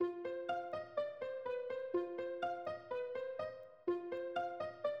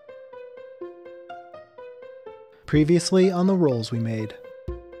Previously on the rolls we made.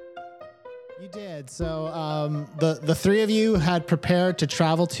 You did. So the three of you had prepared to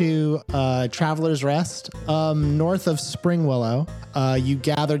travel to Traveler's Rest north of Spring Willow. You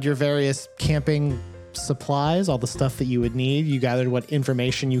gathered your various camping supplies, all the stuff that you would need. You gathered what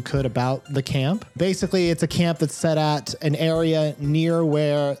information you could about the camp. Basically, it's a camp that's set at an area near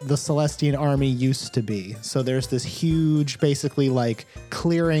where the Celestian army used to be. So there's this huge, basically like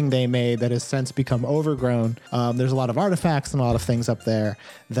clearing they made that has since become overgrown. There's a lot of artifacts and a lot of things up there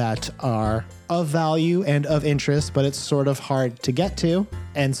that are of value and of interest, but it's sort of hard to get to.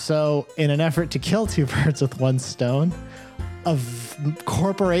 And so in an effort to kill two birds with one stone, a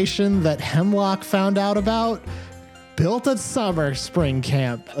corporation that Hemlock found out about built a spring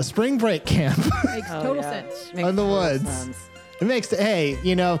break camp Makes total sense. in the woods. It makes, hey,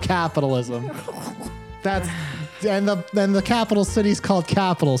 capitalism. That's and the capital city's called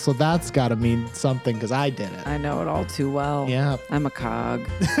Capital, so that's got to mean something because I did it. I know it all too well. Yeah, I'm a cog.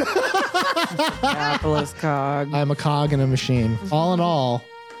 Capitalist cog. I'm a cog in a machine. All in all,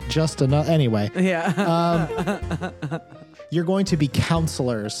 just enough. Anyway. Yeah. You're going to be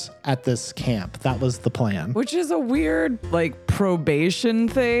counselors at this camp. That was the plan. Which is a weird, probation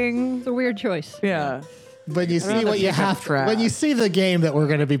thing. It's a weird choice. Yeah. When you see what you have, when you see the game that we're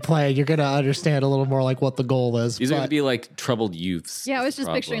going to be playing, you're going to understand a little more like what the goal is. These are going to be like troubled youths. Yeah, I was just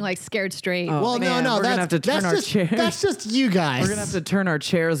picturing like scared straight. Oh, well, man, no, we're gonna have to turn our chairs. That's just you guys. We're gonna have to turn our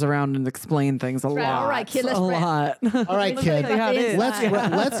chairs around and explain things a lot. All right, kid, let's a rip. lot. All right, kid.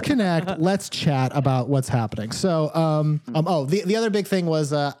 Let's connect. Let's chat about what's happening. So, the other big thing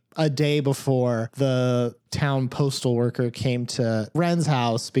was a day before the town postal worker came to Ren's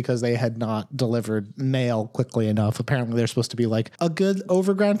house because they had not delivered mail quickly enough. Apparently, there's supposed to be like a good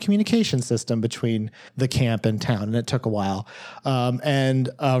overground communication system between the camp and town, and it took a while. And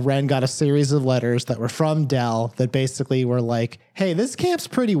Ren got a series of letters that were from Dell that basically were like, "Hey, this camp's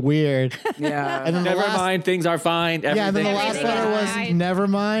pretty weird." Yeah. And then Never mind, things are fine. and then the Everything last is letter fine. was, "Never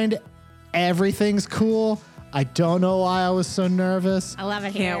mind, everything's cool. I don't know why I was so nervous. I love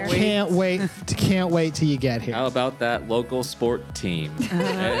it Can't here. wait. Can't wait till you get here." How about that local sport team?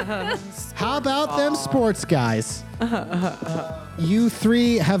 How about them sports guys? You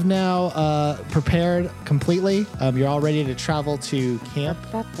three have now prepared completely. You're all ready to travel to camp.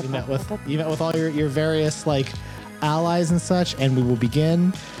 You met with all your various allies and such, and we will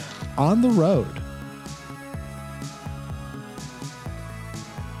begin on the road.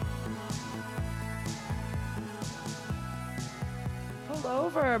 Pull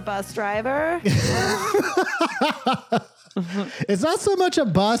over, bus driver. It's not so much a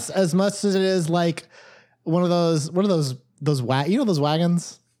bus as much as it is like one of those those wagons. You know those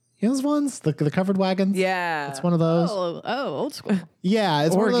ones? The covered wagons? Yeah. It's one of those. Oh, old school. Yeah,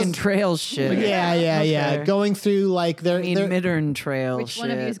 it's one of Oregon those. Trail shit. Yeah. Okay. Going through they're Midern Trail Which shit.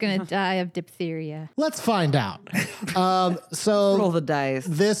 one of you is going to die of diphtheria? Let's find out. So Roll the dice.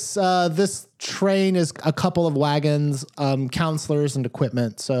 this train is a couple of wagons, counselors and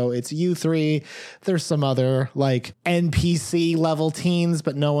equipment. So it's you three. There's some other NPC level teens,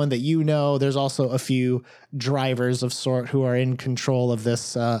 but no one that you know. There's also a few drivers of sort who are in control of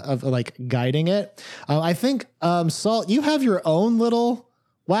this, guiding it. I think, Salt, you have your own little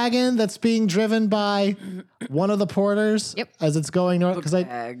wagon that's being driven by one of the porters. Yep. As it's going north. Because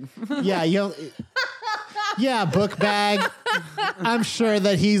Bag. Yeah, book bag. I'm sure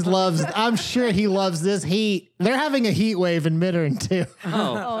he loves this heat. They're having a heat wave in Midern too.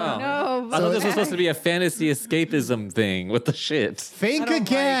 Oh, No. I thought this was supposed to be a fantasy escapism thing with the shit. Think I don't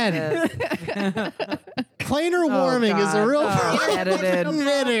again. like this. Planar warming is a God. real Oh, problem edited. in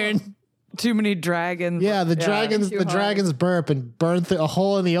Midern. Too many dragons. Yeah, the dragons Too the hard. dragons burp and burn through a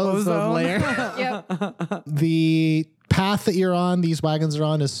hole in the ozone Ozone. layer. Yep. The path that you're on, these wagons are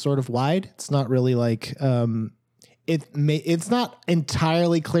on, is sort of wide. It's not really it's not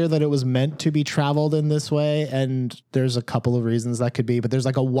entirely clear that it was meant to be traveled in this way, and there's a couple of reasons that could be, but there's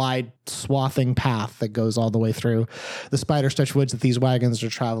a wide swathing path that goes all the way through the spider stretch woods that these wagons are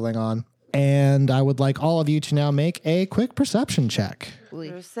traveling on. And I would like all of you to now make a quick perception check.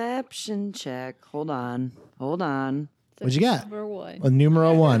 Perception check. Hold on. What'd you get? Number one. A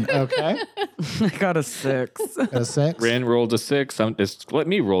numero 1. Okay. I got a 6. Got a 6. Ren rolled a 6. Just let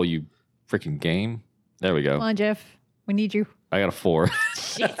me roll, you freaking game. There we go. Come on, Jeff. We need you. I got a 4.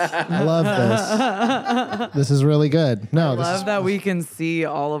 I love this. This is really good. No, this is Love that we can see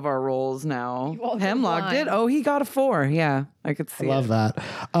all of our rolls now. all go Hemlock blind. did. Oh, he got a 4. Yeah, I could see. I love that.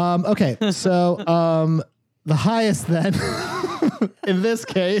 Okay, so the highest then in this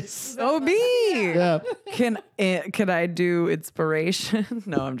case. Oh, me. Yeah. Can I do inspiration?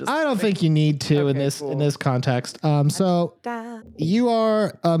 No, I'm just. I don't think you need to in Okay, this cool. in this context. So you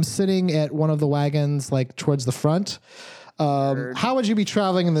are sitting at one of the wagons, like towards the front. How would you be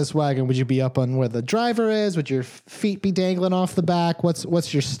traveling in this wagon? Would you be up on where the driver is? Would your feet be dangling off the back?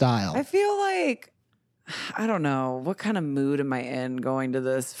 What's your style? I feel like I don't know what kind of mood am I in going to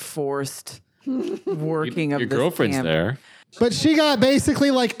this forced working of Your this girlfriend's camp. there. But she got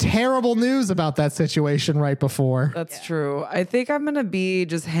basically like terrible news about that situation right before. That's true. I think I'm gonna be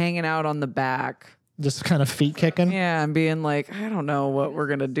just hanging out on the back. Just kind of feet kicking. Yeah, and being like, I don't know what we're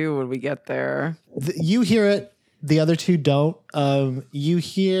gonna do when we get there. You hear it. The other two don't. You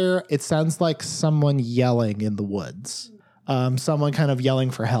hear it sounds like someone yelling in the woods. Someone kind of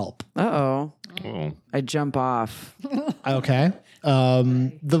yelling for help. Oh, Oh. I jump off. Okay.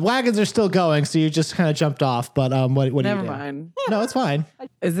 The wagons are still going, so you just kind of jumped off. But what do you Never do? mind. No, it's fine.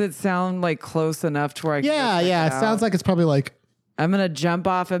 Does it sound like close enough to where I can Yeah, go check yeah. It out? sounds like it's probably like I'm gonna jump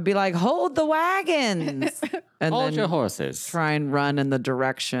off and be like, hold the wagons. And Hold then your horses. try and run in the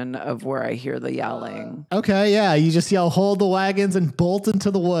direction of where I hear the yelling. okay, yeah. You just yell, "Hold the wagons!" and bolt into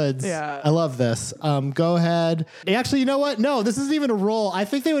the woods. Yeah. I love this. Go ahead. Actually, you know what? No, this isn't even a roll. I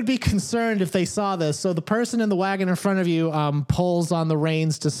think they would be concerned if they saw this. So the person in the wagon in front of you pulls on the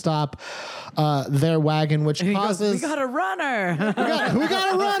reins to stop their wagon, which And he goes, causes we got a runner. we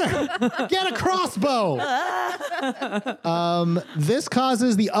got a runner. Get a crossbow. This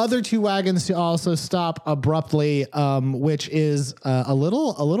causes the other two wagons to also stop abruptly, which is a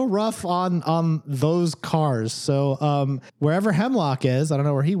little rough on those cars. So wherever Hemlock is, I don't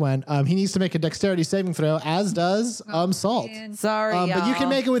know where he went. He needs to make a dexterity saving throw, as does Salt. Sorry, But you can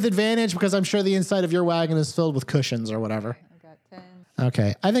make it with advantage because I'm sure the inside of your wagon is filled with cushions or whatever. I got 10.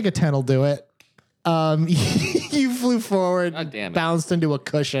 Okay, I think a 10 will do it. You flew forward, God damn it. bounced into a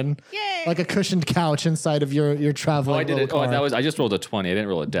cushion, Yay! like a cushioned couch inside of your traveling. Oh, I did little it. Oh, car. that was. I just rolled a 20. I didn't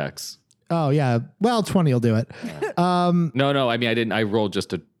roll a dex. Oh yeah, well 20 will do it. No. I mean, I didn't. I rolled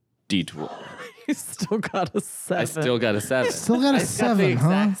just a d12. You still got a 7. I still got a 7. Still got a I got the 7, huh?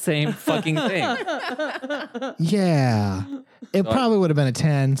 exact same fucking thing. Yeah, it probably would have been a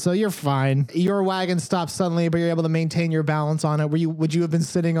 10. So you're fine. Your wagon stopped suddenly, but you're able to maintain your balance on it. Would you have been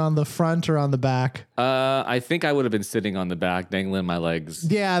sitting on the front or on the back? I think I would have been sitting on the back, dangling my legs.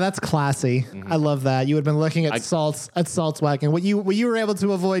 Yeah, that's classy. I love that. You would have been looking at Salt's wagon. What you were able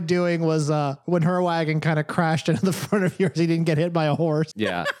to avoid doing was when her wagon kind of crashed into the front of yours, you didn't get hit by a horse.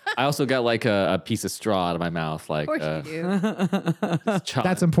 Yeah. I also got like a piece of straw out of my mouth, like Of course you do.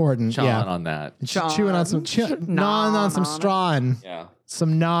 That's important. chawing Yeah. on that. Chewing on some gnawing on some straw and Yeah.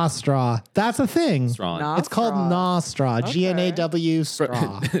 some gnaw straw. That's a thing. Straw. Gnaw It's called straw. gnaw straw. GNAW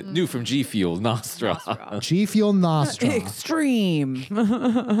straw. New from G Fuel, not straw. G Fuel gnaw straw. Extreme.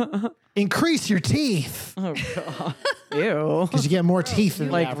 Increase your teeth Oh, God. Ew. because you get more teeth than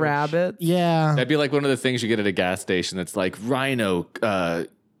the Like average. rabbits. Yeah. That'd be like one of the things you get at a gas station that's like rhino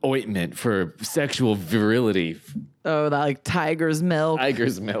ointment for sexual virility, Oh, that like tiger's milk.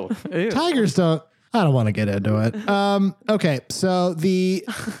 tiger's milk. Ew. Tigers don't. I don't want to get into it. Okay, so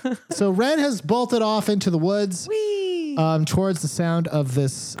Ren has bolted off into the woods towards the sound of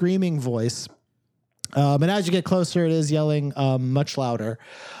this screaming voice. And as you get closer, it is yelling much louder.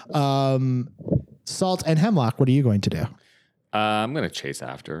 Salt and Hemlock, what are you going to do? I'm gonna chase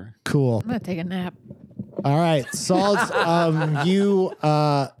after. Cool. I'm gonna take a nap. All right, Salt. You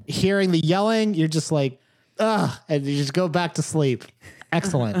hearing the yelling, you're just like, ugh, and you just go back to sleep.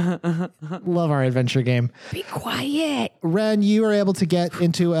 Excellent. Love our adventure game. Be quiet. Ren, you are able to get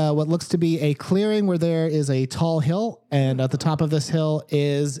into what looks to be a clearing where there is a tall hill, and at the top of this hill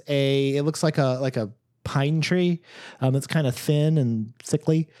is it looks like a pine tree that's kind of thin and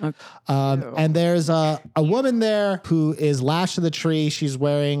sickly. And there's a woman there who is lashed to the tree. She's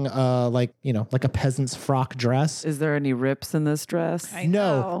wearing like a peasant's frock dress. Is there any rips in this dress? I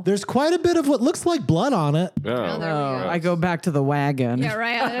No, know. there's quite a bit of what looks like blood on it. Oh, there we Oh, go. I go back to the wagon. Yeah,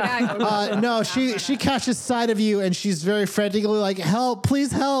 right. No, she catches sight of you and she's very frantically like, help,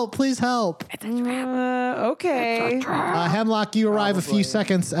 please help, please help. Okay. Hemlock, you arrive a few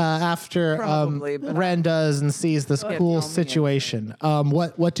seconds after Probably, but Ren does and sees this cool situation.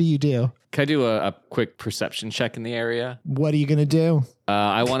 What do you do? Can I do a quick perception check in the area? What are you gonna do?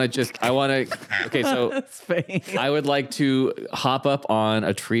 Okay, so That's fake. I would like to hop up on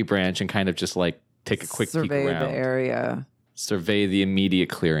a tree branch and kind of just like take a quick peek Survey around. the area. survey the immediate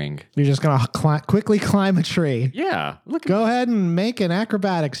clearing. You're just going to quickly climb a tree. Yeah. Look at Go ahead and make an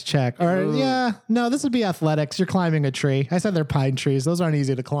acrobatics check. Or, no, this would be athletics. You're climbing a tree. I said they're pine trees. Those aren't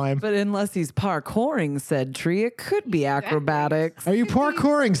easy to climb. But unless he's parkouring said tree, it could be acrobatics. Are you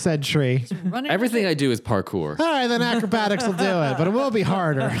parkouring said tree? Running everything I do is parkour. All right, then acrobatics will do it, but it will be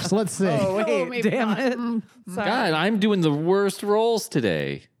harder. So let's see. Oh, wait, maybe damn not. it. Sorry. God, I'm doing the worst rolls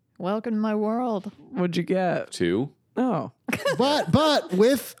today. Welcome to my world. What'd you get? 2. Oh. But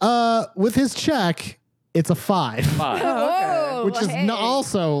with his check, it's a 5. 5. Whoa, Which is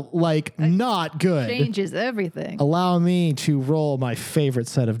also like not good. changes everything. Allow me to roll my favorite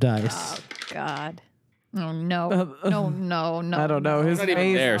set of dice. Oh God. Oh no. No. I don't know. His not even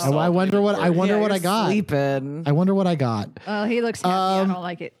face. there, Oh, so- I wonder what yeah, I you're got. Sleeping. I wonder what I got. Oh, he looks happy. I don't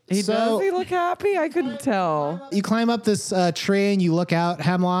like it. He So- does he look happy? I couldn't tell. You climb up this tree and you look out,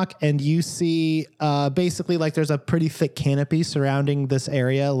 Hemlock, and you see basically like there's a pretty thick canopy surrounding this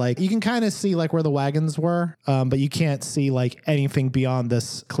area. Like you can kind of see like where the wagons were, but you can't see like anything beyond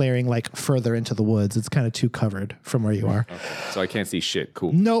this clearing like further into the woods. It's kind of too covered from where you are. So I can't see shit.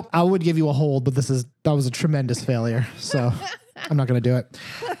 Cool. Nope, I would give you a hold, but that was a tremendous failure. So I'm not going to do it.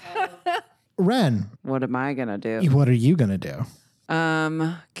 Ren, What am I gonna do? what are you going to do?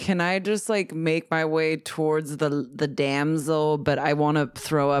 Can I just like make my way towards the damsel, but I want to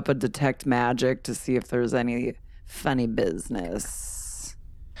throw up a detect magic to see if there's any funny business.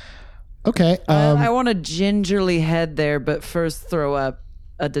 Okay. I want to gingerly head there, but first throw up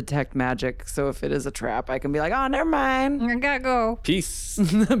a detect magic. So if it is a trap, I can be like, oh, never mind. I gotta go. Peace.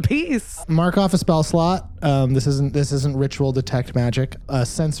 Peace. Mark off a spell slot. This isn't ritual detect magic.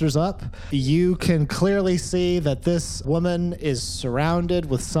 Sensors up. You can clearly see that this woman is surrounded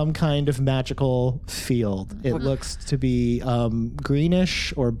with some kind of magical field. It looks to be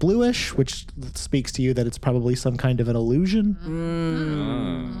greenish or bluish, which speaks to you that it's probably some kind of an illusion.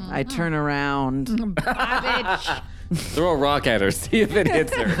 I turn around. Bye, bitch. Throw a rock at her. See if it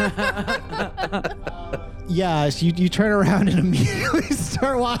hits her. Yeah, you turn around and immediately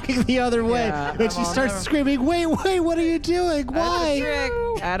start walking the other way. Yeah, and she starts screaming, wait, what are you doing? Why?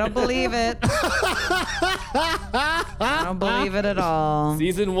 Trick. I don't believe it. I don't believe it at all.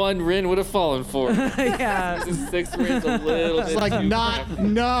 Season 1, Rin would have fallen for it. Yeah. Season 6, Rin's a little bit It's like, too not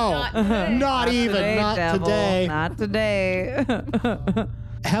crafty. even, Today, not devil. today. Not today.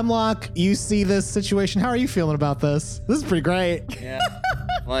 Hemlock, you see this situation. How are you feeling about this? This is pretty great. Yeah.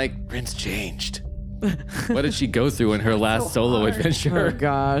 Like, Rin's changed. What did she go through in her last solo Oh adventure?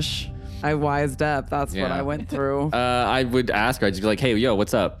 gosh. I wised up. That's what Yeah. I went through. I would ask her. I'd just be like, hey, yo,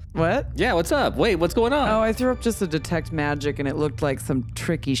 what's up? What? Yeah, what's up? Wait, what's going on? Oh, I threw up just a detect magic and it looked like some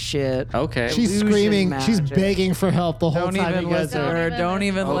tricky shit. Okay. She's Illusion screaming. She's magic. begging for help the whole Don't time even you guys listen. are. Don't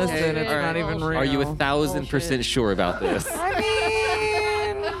even Okay. listen. It's All right. not even real. Are you 1,000% sure about this? I mean,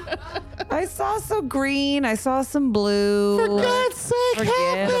 I saw some green. I saw some blue. For God's sake,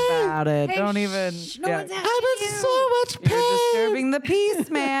 Forget help me! about it. Hey, Don't even. no yeah. one's I'm in so much pain. You're disturbing the peace,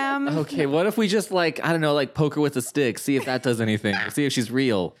 ma'am. Okay, what if we just like, I don't know, like poke her with a stick, see if that does anything, see if she's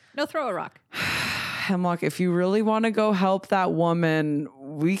real. No, throw a rock. Hemlock, if you really want to go help that woman,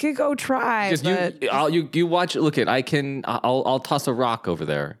 we could go try. Just but you watch. Look at I'll toss a rock over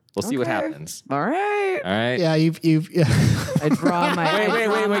there. We'll see what Okay. happens. all right. All right. Yeah, you've I draw my.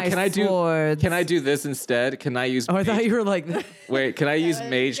 Wait. Can I swords. do this instead? Can I use? Oh, I thought you were like. Wait, can I use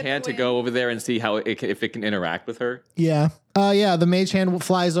Mage Hand to go over there and see how if it can interact with her? yeah. The mage hand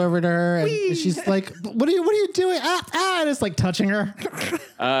flies over to her and she's like, what are you doing? And it's like touching her.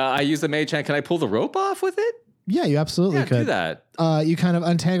 I use the Mage Hand. Can I pull the rope off with it? Yeah, you absolutely Yeah, could. do that. You kind of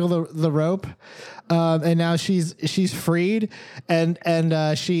untangle the rope, and now she's freed, and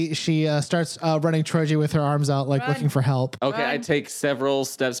she starts running towards you with her arms out, like looking for help. Okay, I take several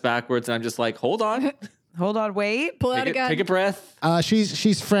steps backwards and I'm just like, hold on. Hold on, wait. Pull out a Take gun. a breath.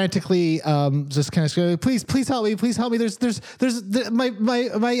 She's frantically just kind of screaming, please help me,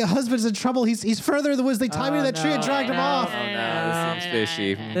 my husband's in trouble. He's further in the woods. They tied me to that tree and dragged him off. Oh no, this seems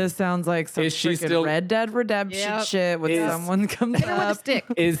fishy. This sounds like some Is she freaking still- Red Dead Redemption Yep. shit when Is- someone comes Hit her with a up. stick.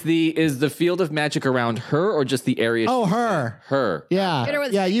 Is the field of magic around her or just the area? Oh, she's her. in? Her. Yeah, Hit her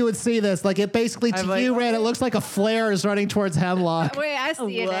with- yeah, you would see this. Like it basically to I'm like- you, Ran. It looks like a flare is running towards Hemlock. Wait, I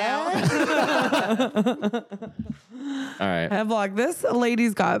see it now. All right. Hemlock, this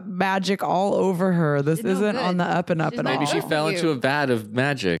lady's got magic all over her. This no isn't good. on the up and up She's at not all. Maybe she Oh. fell into You. a vat of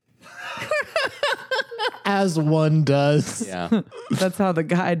magic. As one does. Yeah. That's how the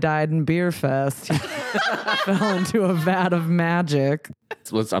guy died in Beer Fest. He fell into a vat of magic.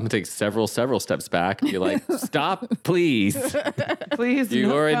 So I'm gonna take several steps back and be like, stop, please. Please, You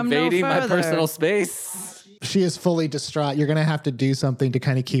no, are come no invading my further. personal space. she is fully distraught. You're gonna have to do something to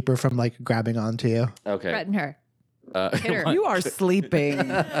kind of keep her from like grabbing onto you. Okay. Threaten her. Hit her. You are sleeping.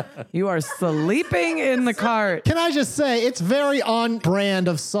 You are sleeping in the cart. Can I just say it's very on brand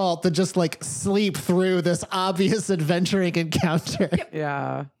of Salt to just like sleep through this obvious adventuring encounter.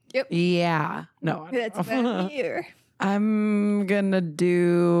 Yeah. Yep. Yeah. No. That's about you. I'm gonna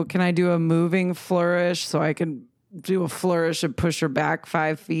do. Can I do a moving flourish so I can do a flourish and push her back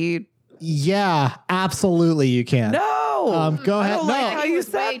 5 feet? Yeah, absolutely you can. No. Go I ahead. don't No. like how you Way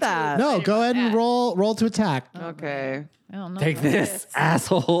too said that. No, go ahead and roll to attack. Okay. I don't know. Take about this,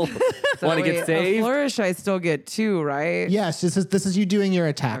 asshole. Want to Wait, get a saved? flourish, I still get 2, right? Yes, this is you doing your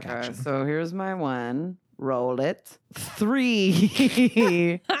attack Okay, action. so here's my 1. Roll it.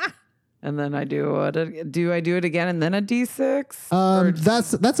 3. And then I do what? Do I do it again and then a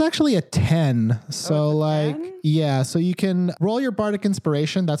D6? That's actually a 10. So it's a like 10? yeah, so you can roll your bardic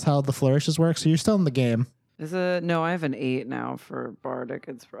inspiration. That's how the flourishes work. So you're still in the game. Is it? No, I have an 8 now for bardic.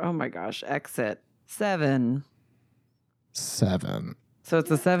 It's oh my gosh, exit 7. 7. So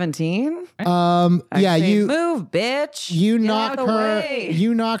it's a 17. Yeah, you move, bitch. you Get knock out of the her way.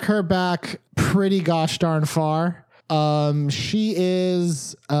 you knock her back pretty gosh darn far. She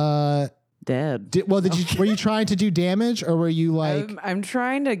is Dead. were you trying to do damage or were you like I'm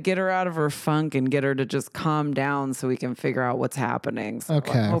trying to get her out of her funk and get her to just calm down so we can figure out what's happening. So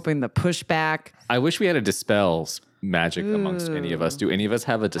Okay. I'm hoping the pushback. I wish we had a dispel magic amongst any of us. Do any of us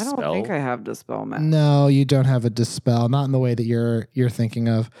have a I dispel? don't think I have dispel magic. no, you don't have a dispel, not in the way that you're thinking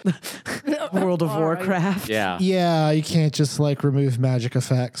of. World of Warcraft. Yeah. Yeah, you can't just like remove magic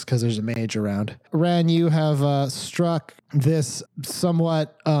effects because there's a mage around. Ren, you have struck this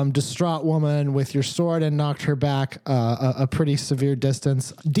somewhat distraught woman with your sword and knocked her back a pretty severe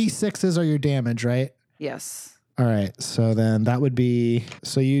distance. D6s are your damage, right? Yes. All right, so then that would be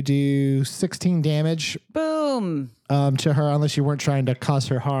so you do 16 damage Boom. to her, unless you weren't trying to cause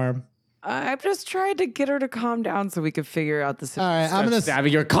her harm. I've just tried to get her to calm down so we could figure out the All situation. right, I'm gonna.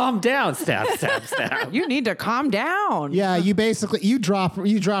 Stabbing her. Calm down. Stab, stab, stab. You need to calm down. Yeah, you basically you drop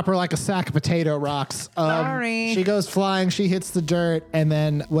her like a sack of potato rocks. Sorry. She goes flying, she hits the dirt, and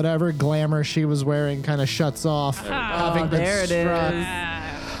then whatever glamour she was wearing kind of shuts off, having been there it struck. is.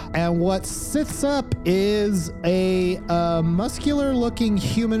 And what sits up is a muscular-looking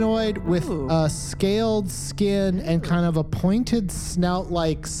humanoid with scaled skin and kind of a pointed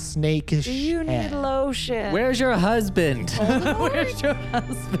snout-like snakish You head. need lotion. Where's your husband? Where's your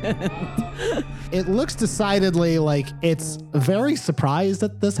husband? It looks decidedly like it's very surprised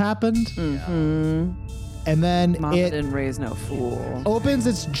that this happened. And then Mama it didn't raise no fool. opens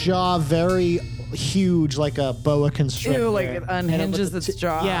its jaw very huge, like a boa constrictor. Ew, like it unhinges And its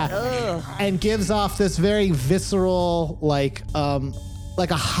jaw. Yeah, and gives off this very visceral, like a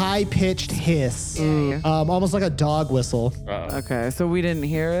high pitched hiss, almost like a dog whistle. Okay, so we didn't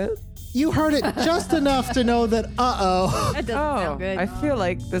hear it. You heard it just enough to know that That doesn't sound good. I feel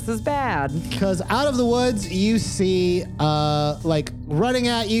like this is bad. because out of the woods you see, like running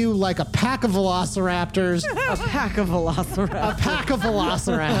at you like a pack of velociraptors, A pack of velociraptors. pack of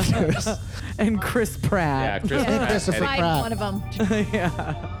velociraptors. And Chris Yeah, Pratt. Chris And Pratt. Christopher Find Pratt. one of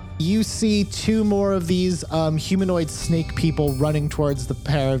them. You see 2 more of these humanoid snake people running towards the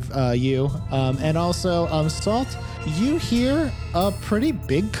pair of you. And also, Salt, you hear a pretty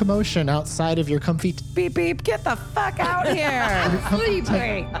big commotion outside of your comfy... Beep beep, get the fuck out here.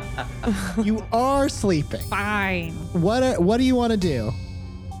 Sleeping. You are sleeping. Fine. What do you want to do?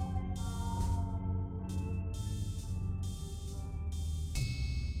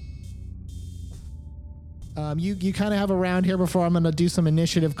 You kind of have a round here before I'm going to do some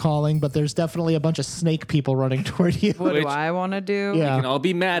initiative calling, but there's definitely a bunch of snake people running toward you. What Which- do I want to do? Yeah. You can all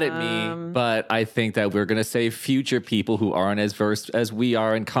be mad at me, but I think that we're going to save future people who aren't as versed as we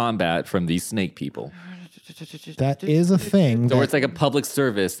are in combat from these snake people. That is a thing. So that- it's like a public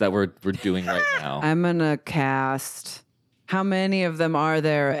service that we're doing right now. I'm gonna cast. How many of them are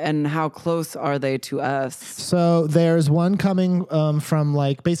there, and how close are they to us? So there's one coming from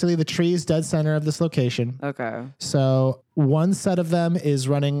like basically the trees dead center of this location. Okay. So one set of them is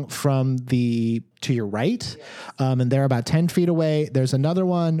running from to your right, and they're about 10 feet away. There's another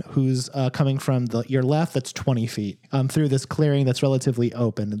one who's coming from your left that's 20 feet through this clearing that's relatively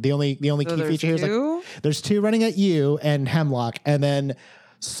open. The only key there's feature here is two? like there's 2 running at you and Hemlock, and then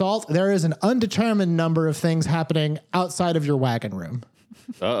Salt. There is an undetermined number of things happening outside of your wagon room.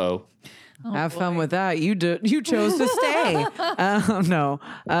 Uh-oh. Have fun with that. You chose to stay. No.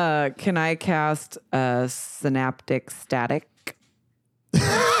 Can I cast synaptic static?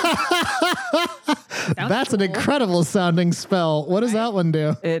 That's an incredible sounding spell. What does that one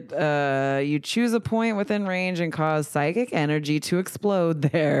do? It you choose a point within range and cause psychic energy to explode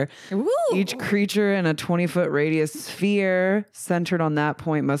there. Ooh. Each creature in a 20-foot radius sphere centered on that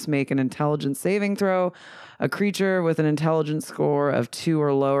point must make an intelligence saving throw. A creature with an intelligence score of 2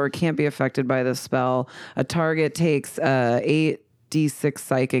 or lower can't be affected by this spell. A target takes 8d6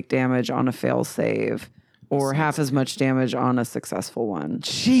 psychic damage on a fail save, or half as much damage on a successful one.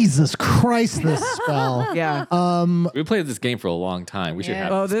 Jesus Christ, this spell. Yeah. We played this game for a long time. We should Yeah.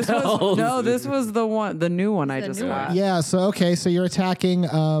 have. Oh, this was spells. no. This was the new one I The just new got. one. Yeah, so you're attacking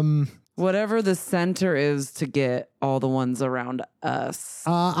Whatever the center is to get all the ones around us.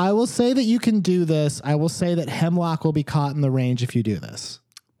 I will say that you can do this. I will say that Hemlock will be caught in the range if you do this.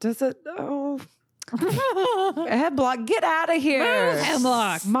 Does it? Oh. Hemlock, get out of here.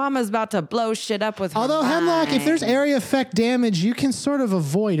 Hemlock. Mama's about to blow shit up with her Although Hemlock, if there's mind. area effect damage, you can sort of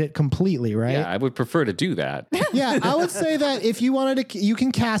avoid it completely, right? Yeah, I would prefer to do that. Yeah, I would say that if you wanted to, you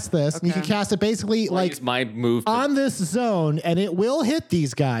can cast this. And you can cast it basically Like like use my move. To, on this zone, and it will hit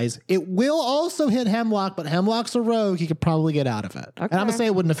these guys. It will also hit Hemlock, but Hemlock's a rogue. He could probably get out of it. And I'm gonna say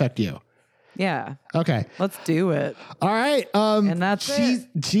it wouldn't affect you. Yeah, Okay. let's do it. All right. And that's it.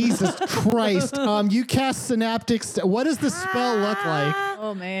 Jesus Christ. You cast synaptic. What does the spell look like?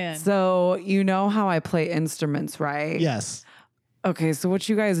 Oh man. So you know how I play instruments, right? Yes. Okay, so what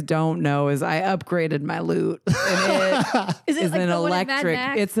you guys don't know is I upgraded my lute. And Is it is like an the one in Mad electric.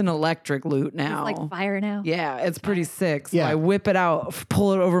 Max? It's an electric lute now. It's like fire now. Yeah, it's pretty sick. So Yeah. I whip it out,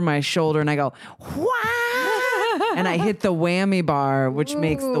 pull it over my shoulder, and I go, wah! And I hit the whammy bar, which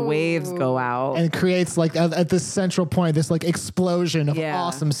makes the waves go out. And it creates like at this central point, this like explosion of Yeah.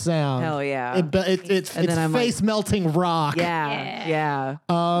 awesome sound. Hell yeah. It's And then I'm like- face melting rock. Yeah.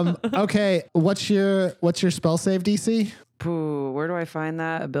 Okay. What's your spell save DC? Pooh, where do I find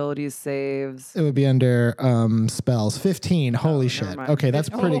that? Abilities, saves. It would be under spells. 15. Holy shit. mind. Okay, that's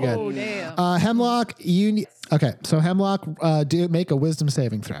pretty good. Oh damn. Hemlock, okay, so Hemlock, do make a wisdom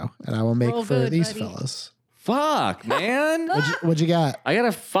saving throw, and I will make Roll for good, these buddy. fellas. fuck, man. What'd you got? I got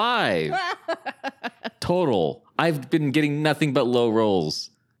a 5 total. I've been getting nothing but low rolls.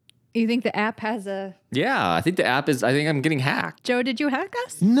 You think the app has a Yeah, I think the app is. I think I'm getting hacked. Joe? Did you hack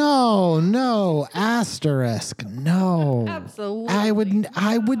us? No, asterisk, no. Absolutely. I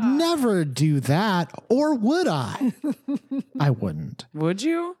would never do that, or would I? I wouldn't. Would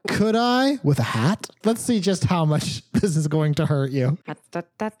you? Could I with a hat? Let's see just how much this is going to hurt you.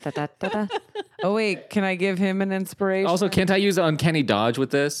 Oh, wait. Can I give him an inspiration? Also, can't I use uncanny dodge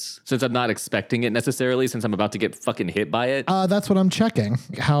with this? Since I'm not expecting it necessarily, since I'm about to get fucking hit by it. That's what I'm checking.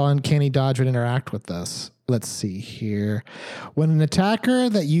 How uncanny dodge would interact with this. Let's see here. When an attacker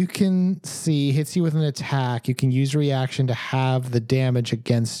that you can see hits you with an attack, you can use reaction to have the damage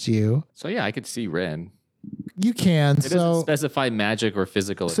against you. So yeah, I could see Ren. You can. It doesn't specify magic or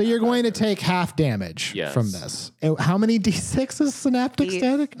physical. So you're going to take half damage Yes. from this. How many D6 is synaptic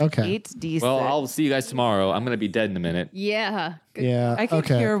static? Okay. 8d6. Well, I'll see you guys tomorrow. I'm gonna be dead in a minute. Yeah. Good. Yeah. I can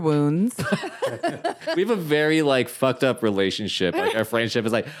okay. cure wounds. We have a very like fucked up relationship. Like our friendship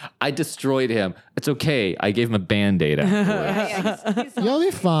is like, I destroyed him. It's okay. I gave him a band-aid afterwards. He's You'll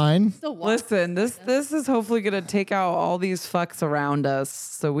be fine. still walking. Listen, this is hopefully going to take out all these fucks around us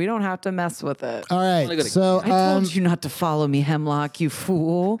so we don't have to mess with it. All right. gonna- So I told you not to follow me, Hemlock, you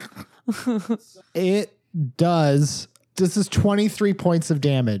fool. it does. This is 23 points of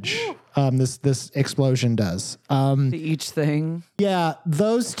damage. This explosion does. To each thing. Yeah,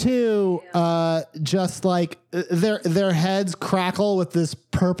 those two just like their heads crackle with this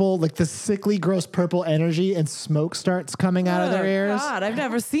purple, like this sickly, gross purple energy, and smoke starts coming out of their ears. God, I've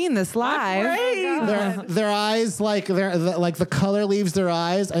never seen this live. Their eyes, like the color leaves their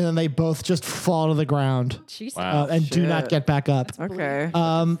eyes, and then they both just fall to the ground She's Wow. and do not shit. get back up. Okay.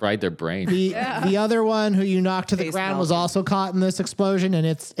 Fried their brain. The other one who you knocked to the Face ground was melting. also caught in this explosion, and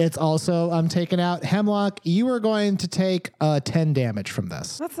it's also taken out. Hemlock, you are going to take 10 damage from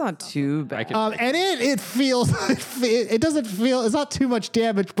this. That's not too bad. And it feels it doesn't feel, it's not too much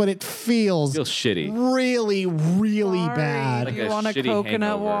damage, but it feels Feels shitty. really bad. Like You a want a shitty coconut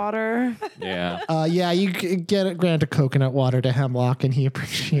hangover. water? Yeah. Yeah, you grant a coconut water to Hemlock, and he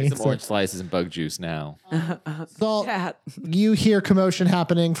appreciates Some orange it. slices and bug juice now. So Cat. you hear commotion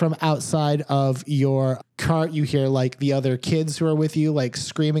happening from outside of your cart. You hear like the other kids who are with you, like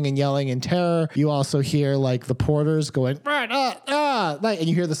screaming and yelling in terror. You also hear like the porters going, like, and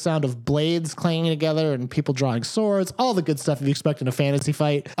you hear the sound of blades clanging together and people drawing swords, all the good stuff you expect in a fantasy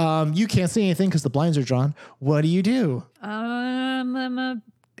fight. You can't see anything because the blinds are drawn. What do you do? can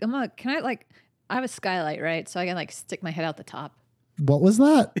I like, I have a skylight, right? So I can like stick my head out the top. What was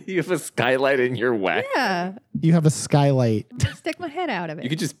that? You have a skylight in your wagon. Yeah. You have a skylight. Stick my head out of it. You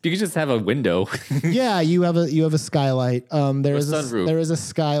could just have a window. Yeah, you have a skylight. There is sunroof. there is a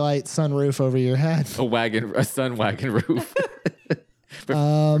skylight sunroof over your head. a sun wagon roof. for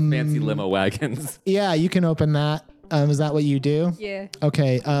fancy limo wagons. Yeah, you can open that. Is that what you do? Yeah.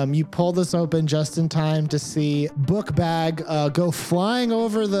 Okay, you pull this open just in time to see book bag go flying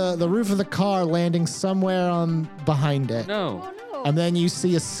over the roof of the car, landing somewhere on behind it. No. Oh no. And then you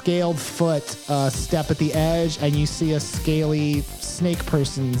see a scaled foot step at the edge, and you see a scaly snake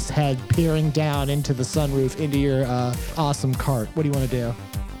person's head peering down into the sunroof into your awesome cart. What do you want to do?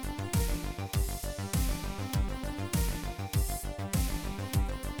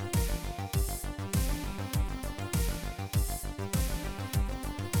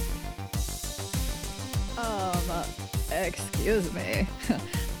 Excuse me.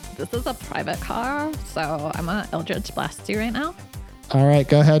 This is a private car, so I'm gonna Eldritch Blast you right now. All right,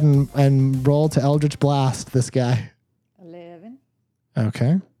 go ahead and roll to Eldritch Blast this guy. 11,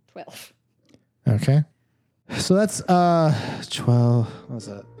 Okay. 12. Okay. So that's 12. What was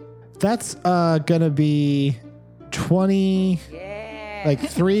that? That's gonna be 20, like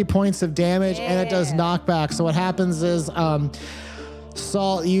 3 points of damage, and it does knockback. So what happens is,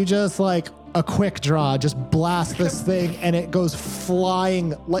 Salt, you just like a quick draw, just blast this thing, and it goes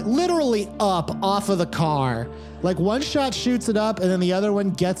flying, like literally up off of the car. Like one shot shoots it up, and then the other one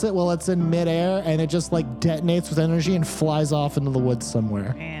gets it while it's in midair, and it just like detonates with energy and flies off into the woods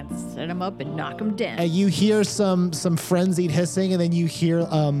somewhere. And set him up and knock him down. And you hear some frenzied hissing, and then you hear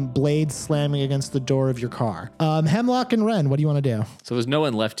blades slamming against the door of your car. Hemlock and Ren, what do you want to do? So there's no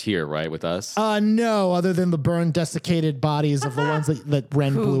one left here, right, with us? No, other than the burned, desiccated bodies of the ones that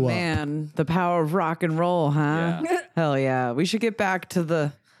Ren Ooh, blew up. man, the power of rock and roll, huh? Yeah. Hell yeah. We should get back to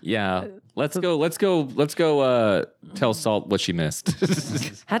the... Yeah. Let's go tell Salt what she missed.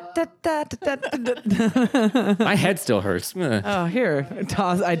 My head still hurts. Oh, here.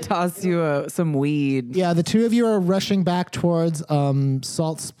 I toss you some weed. Yeah, the two of you are rushing back towards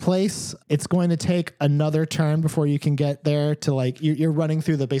Salt's place. It's going to take another turn before you can get there to like, you're running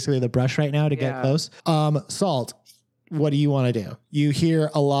through basically the brush right now to get Yeah. close. Salt, what do you want to do? You hear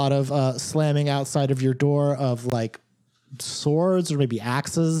a lot of slamming outside of your door of like swords or maybe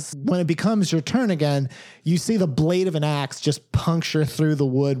axes. When it becomes your turn again, you see the blade of an axe just puncture through the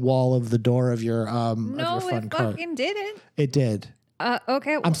wood wall of the door of your No, of your fun it cart. fucking didn't. It did.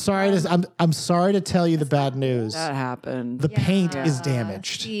 Okay. I'm sorry I'm sorry to tell you the bad news. That happened. The paint is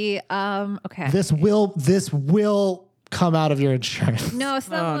damaged. Okay. This will come out of your insurance. No,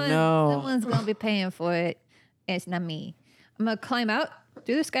 no. someone's gonna be paying for it. It's not me. I'm gonna climb out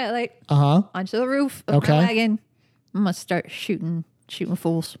through the skylight Uh-huh. onto the roof of Okay. my wagon. I'm gonna start shooting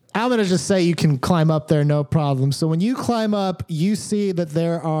fools. I'm going to just say you can climb up there, no problem. So when you climb up, you see that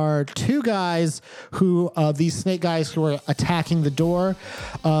there are two guys these snake guys who are attacking the door.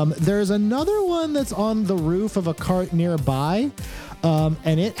 There's another one that's on the roof of a cart nearby,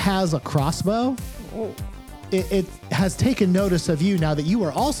 and it has a crossbow. It has taken notice of you now that you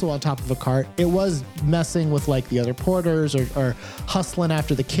are also on top of a cart. It was messing with like the other porters or hustling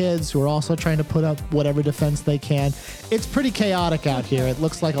after the kids who are also trying to put up whatever defense they can. It's pretty chaotic out here. It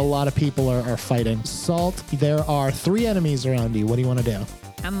looks like a lot of people are fighting. Salt, there are 3 enemies around you. What do you want to do?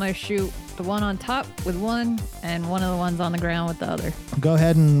 I'm gonna shoot the one on top with one, and one of the ones on the ground with the other. Go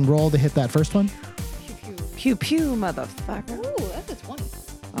ahead and roll to hit that first one. Pew pew, motherfucker. Ooh, that's a 20.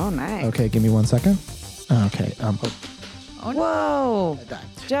 Oh, nice. Okay, give me 1 second. Okay. Whoa.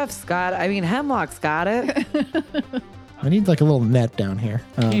 Jeff's got Hemlock's got it. I need like a little net down here.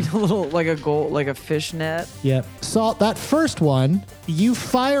 Need a little, like a fish net. Yep. Salt, that first one, you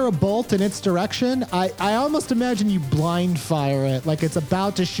fire a bolt in its direction. I almost imagine you blind fire it. Like it's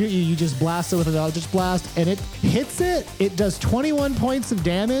about to shoot you. You just blast it with an Eldritch Blast and it hits it. It does 21 points of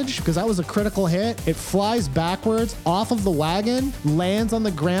damage because that was a critical hit. It flies backwards off of the wagon, lands on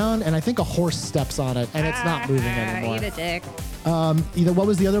the ground, and I think a horse steps on it and it's not moving anymore. Eat a dick. What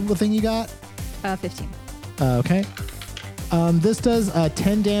was the other thing you got? 15. Okay. This does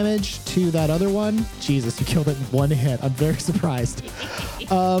 10 damage to that other one. Jesus, you killed it in one hit. I'm very surprised.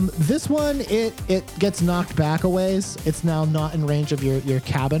 This one, it gets knocked back a ways. It's now not in range of your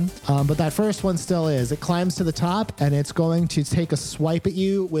cabin. But that first one still is. It climbs to the top, and it's going to take a swipe at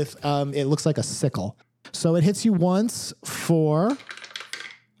you with, it looks like a sickle. So it hits you once for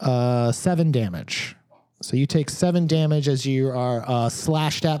 7 damage. So you take 7 damage as you are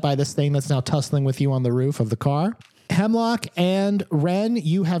slashed at by this thing that's now tussling with you on the roof of the car. Hemlock and Ren,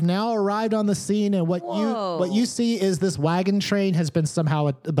 you have now arrived on the scene, and what you see is this wagon train has been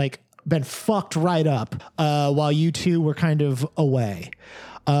somehow like been fucked right up while you two were kind of away.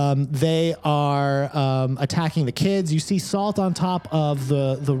 They are attacking the kids. You see Salt on top of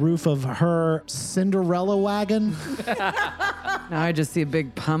the roof of her Cinderella wagon. Now I just see a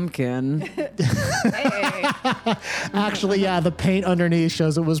big pumpkin. Actually, yeah, the paint underneath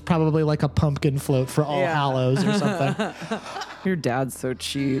shows it was probably like a pumpkin float for All Hallows or something. Your dad's so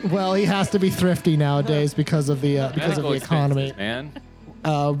cheap. Well, he has to be thrifty nowadays because of the economy. Man.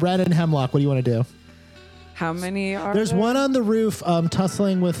 Red and Hemlock, what do you want to do? How many are There's there? one on the roof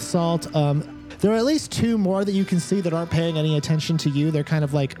tussling with Salt. There are at least two more that you can see that aren't paying any attention to you. They're kind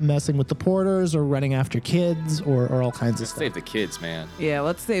of like messing with the porters or running after kids or all kinds of Just stuff. save the kids, man. Yeah,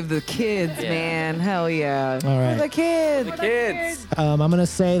 let's save the kids, man. Hell yeah. All right. The kids. Kids. I'm going to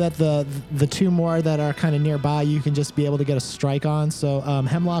say that the two more that are kind of nearby, you can just be able to get a strike on. So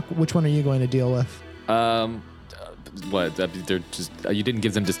Hemlock, which one are you going to deal with? What? They're just you didn't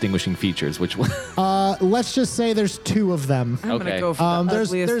give them distinguishing features. Which one? Let's just say there's two of them. I'm Okay. gonna go for the There's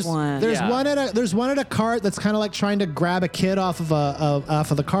ugliest one. Yeah. one at a cart that's kind of like trying to grab a kid off of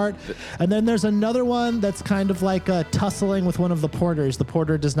the cart, and then there's another one that's kind of like tussling with one of the porters. The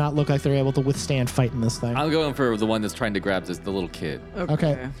porter does not look like they're able to withstand fighting this thing. I'm going for the one that's trying to grab the little kid.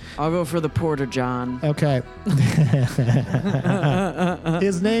 Okay. I'll go for the Porter John. Okay.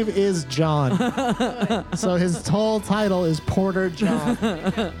 His name is John, so his whole title is Porter John.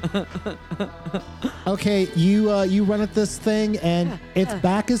 Okay, you run at this thing, and its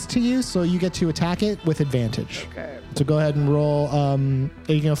back is to you, so you get to attack it with advantage. Okay. So go ahead and roll. Are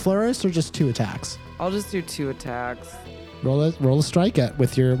you gonna flourish or just 2 attacks? I'll just do 2 attacks. Roll a strike at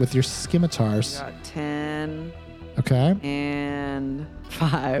with your scimitars. Got 10 Okay. and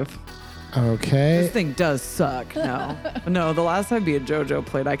 5. Okay. This thing does suck. No, the last time being JoJo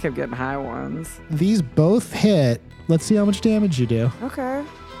played, I kept getting high ones. These both hit. Let's see how much damage you do. Okay.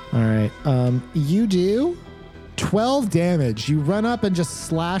 All right. You do 12 damage. You run up and just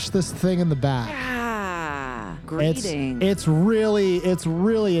slash this thing in the back. Ah, greeting. It's really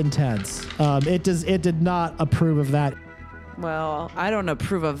intense. It did not approve of that. Well, I don't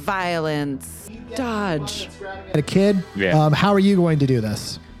approve of violence. Dodge. A kid. Yeah. How are you going to do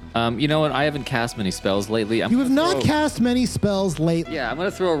this? You know what? I haven't cast many spells lately. You have not cast many spells lately. Yeah, I'm gonna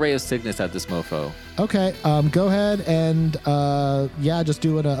throw a ray of sickness at this mofo. Okay. Go ahead and just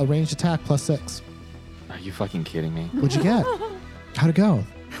do a ranged attack +6. Are you fucking kidding me? What'd you get? How'd it go?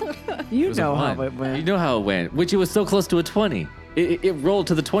 You It was a know how 1. it went. You know how it went. Which it was so close to a 20. It rolled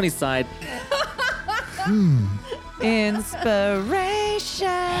to the 20 side.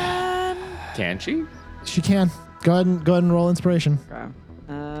 Inspiration. Can she? She can. Go ahead and roll inspiration. Okay.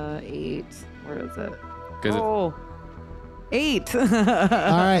 8. Where is it? 'Cause it- Oh, 8. All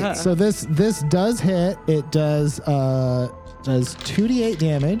right. So this does hit. It does 2d8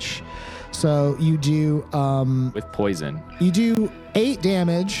 damage. So you do with poison. 8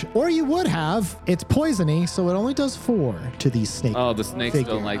 damage, or you would have. It's poisony, so it only does 4 to these snakes. Oh, the snakes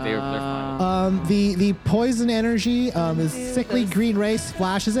Figure. don't like they're fine. The poison energy is sickly green ray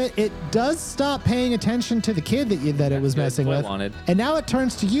splashes it. It does stop paying attention to the kid that it was good. messing What I with, wanted. and now it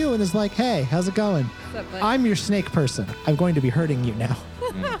turns to you and is like, "Hey, how's it going? What's up, bud? I'm your snake person. I'm going to be hurting you now."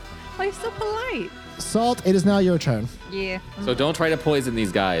 Why you so polite? Salt, it is now your turn. Yeah. So don't try to poison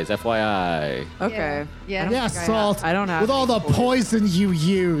these guys, FYI. Okay. Yeah. Yeah, Salt. I don't have with all the any poison. poison you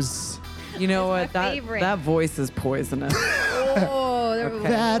use. You know what? my That favorite. that voice is poisonous. Oh, there we go.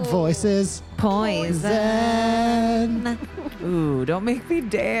 Bad voices. Poison. Ooh, don't make me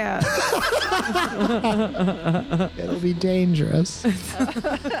dance. It'll be dangerous.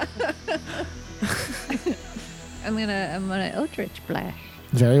 I'm gonna Eldritch Blast.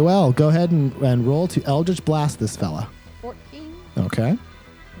 Very well. Go ahead and roll to Eldritch Blast this fella. 14 Okay. and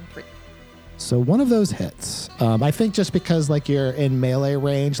 3. So one of those hits. I think just because like you're in melee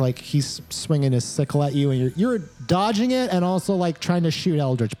range, like he's swinging his sickle at you, and you're dodging it, and also like trying to shoot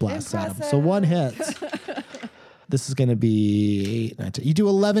Eldritch Blasts at him. So one hit. This is going to be 8, 9, 10. You do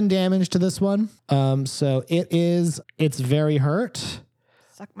 11 damage to this one. So it's very hurt.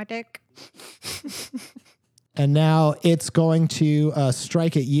 Suck my dick. And now it's going to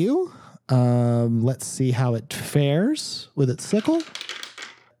strike at you. Let's see how it fares with its sickle.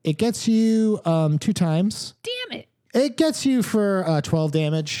 It gets you 2 times. Damn it. It gets you for 12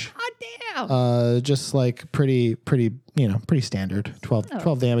 damage. God damn. Just like pretty standard.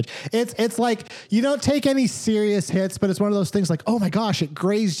 12 damage. It's like you don't take any serious hits, but it's one of those things like, oh my gosh, it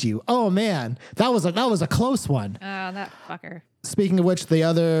grazed you. Oh man, that was a close one. Oh, that fucker. Speaking of which, the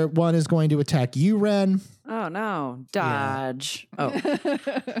other one is going to attack you, Ren. Oh no. Dodge. Oh.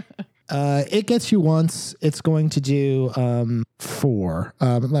 It gets you once. It's going to do 4.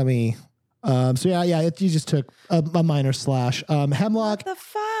 You just took a minor slash. Hemlock. What the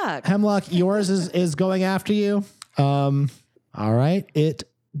fuck? Hemlock, yours is going after you. All right. It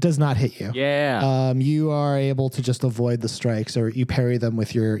does not hit you. Yeah. You are able to just avoid the strikes, or you parry them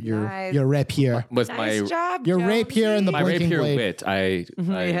with your Nice. rapier. With Nice job, Your rapier and the my blinking rapier blade. wit, I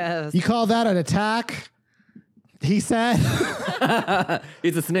Yes. You call that an attack? He said.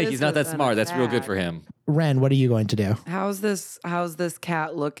 he's a snake. This He's not that was an smart. That's real good attack. for him. Ren, what are you going to do? How's this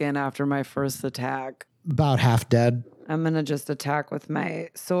cat looking after my first attack? About half dead. I'm gonna just attack with my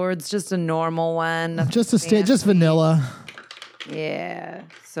swords, just a normal one. nothing Just just fancy. vanilla. Yeah.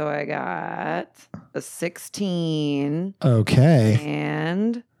 So I got a 16 Okay.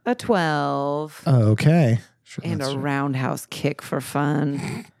 and a 12 Okay. Sure, and that's a roundhouse kick for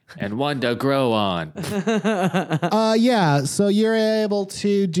fun. And one to grow on. yeah, so you're able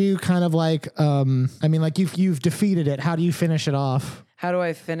to do kind of like you've defeated it. How do you finish it off? How do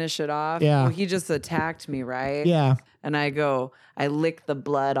I finish it off? Yeah. Well, he just attacked me, right? Yeah. And I lick the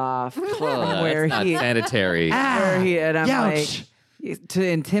blood off Ugh, where that's not he, sanitary. and I'm Ouch. like, to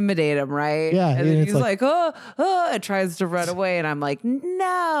intimidate him, right? Yeah, And and then it's he's like, oh, and tries to run away. And I'm like,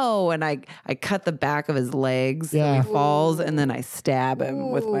 no. And I cut the back of his legs. Yeah. So he falls. And then I stab him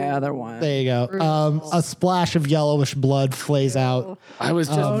with my other one. There you go. A splash of yellowish blood flays out. I was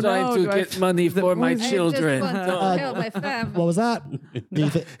just trying no, to do I get money for my I just children. want to kill my family. What was that?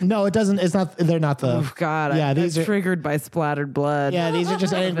 No, it doesn't. It's not. They're not the. Oh, God. Yeah, I'm these are. triggered by splattered blood. Yeah, these are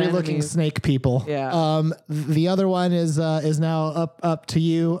just angry-looking enemies. snake people. Yeah. The other one is now up to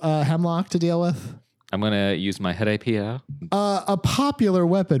you, Hemlock, to deal with. I'm going to use my head APO. A popular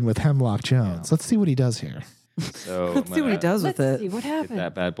weapon with Hemlock Jones. Let's see what he does here. So Let's see what he does with Let's it. see what Get happened.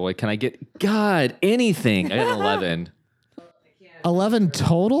 that bad boy. Can I get God anything? I got an 11. 11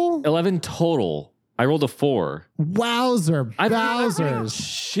 total. 11 total. I rolled a 4. Wowzer, Bowsers.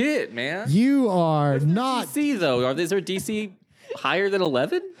 Shit, man. You are not. DC though. Are these DC higher than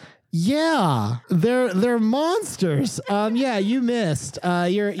 11? Yeah, they're monsters. Yeah, you missed.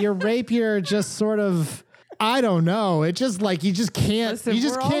 Your rapier just sort of. I don't know. It just like you just can't. Listen, you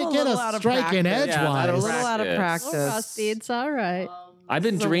just we're all can't a get little a out of strike in practice. Yeah, edgewise. A little out of Practice. practice. Oh, Rusty, it's all right. I've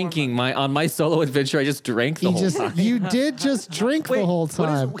been drinking on my solo adventure. I just drank the You whole just time. you did just drink the whole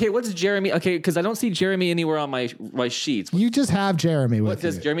time. What's Jeremy? Okay, because I don't see Jeremy anywhere on my sheets. You just have Jeremy with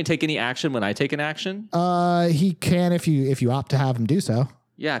Does you. Jeremy take any action when I take an action? He can if you opt to have him do so.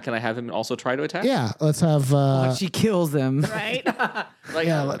 Yeah, can I have him also try to attack? Yeah, let's have. She kills him. Right? Like,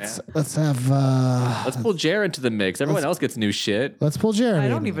 Yeah, oh, let's man. let's have. Let's pull Jared into the mix. Everyone else gets new shit. Let's pull Jeremy. I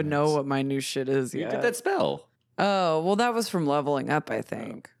don't into even the know mix. what my new shit is You yet. did that spell. Oh, well, that was from leveling up, I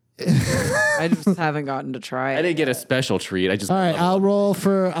think. I just haven't gotten to try it. I didn't get a special treat. I just All right, I'll roll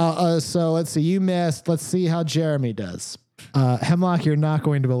for. So let's see. You missed. Let's see how Jeremy does. Hemlock, you're not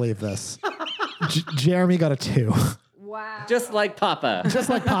going to believe this. Jeremy got a 2. Wow. just like Papa. Just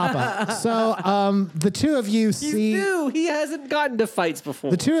like Papa. So the two of you see. New. He hasn't gotten to fights before.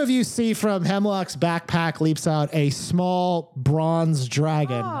 The two of you see from Hemlock's backpack leaps out a small bronze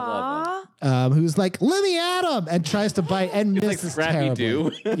dragon who's like, let me at him, and tries to bite and like misses Scrappy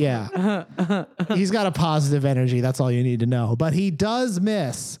terribly. Doo. Yeah. He's got a positive energy. That's all you need to know. But he does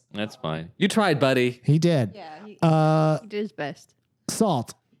miss. That's fine. You tried, buddy. He did. Yeah, he did his best.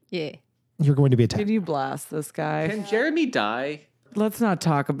 Salt, Yeah. you're going to be Did attacked. you blast this guy? Can Jeremy die? Let's not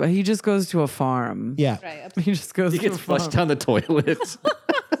talk about. He just goes to a farm. Yeah. Right. He just goes He to a gets farm. flushed down the toilet.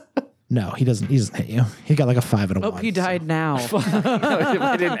 No, he doesn't. He doesn't hit you. He got like a 5 and a Oh, 1. he died now.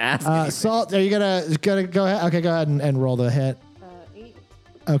 I didn't ask. Salt, are you gonna go ahead? Okay, go ahead and roll the hit. 8.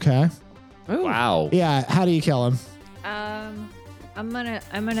 Okay. Ooh. Wow. Yeah. How do you kill him? I'm gonna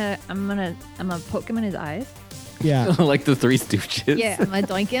poke him in his eyes. Yeah. Like the Three Stooges. Yeah, I'm gonna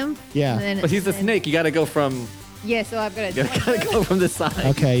doink him. Yeah. And then, But he's a and then- snake. You got to go from. Yeah, so I've got to You got to go from the side.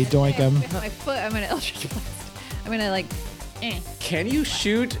 Okay, you doink him. With my foot, I'm gonna Eldritch Blast. I'm gonna like. Can you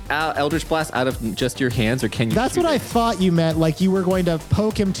shoot Eldritch Blast out of just your hands, or can you? That's shoot what I it? thought you meant. Like you were going to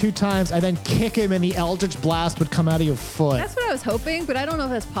poke him 2 times and then kick him, and the Eldritch Blast would come out of your foot. That's what I was hoping, but I don't know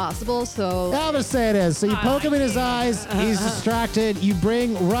if that's possible. So I'm gonna say it is. So you poke him in his eyes. He's distracted. You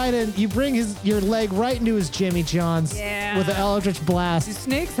bring your leg right into his Jimmy Johns Yeah. with an Eldritch Do Blast.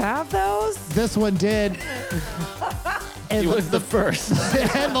 snakes have those? This one did. He was the first.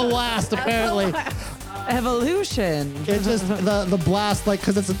 And the last, apparently. Evolution. It just the blast, like,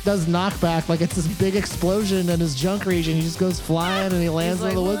 because it does knockback, like it's this big explosion in his junk region. He just goes flying and he lands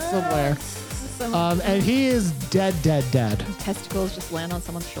in the woods somewhere. some And he is dead. testicles just land on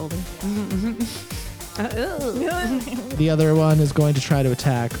someone's shoulder. The other one is going to try to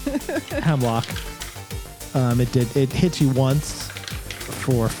attack Hemlock. It hits you once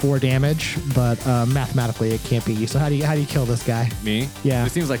for 4 damage, but mathematically it can't beat you. So how do you kill this guy? Me? Yeah.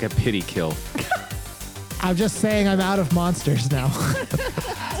 This seems like a pity kill. I'm just saying I'm out of monsters now.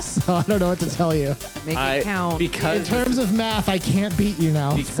 So I don't know what to tell you. Make it count. In Because terms of math, I can't beat you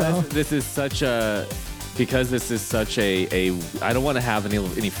now. because this is such a I don't want to have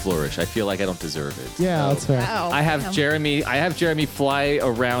any flourish. I feel like I don't deserve it. Yeah, that's fair. Wow. I have Jeremy fly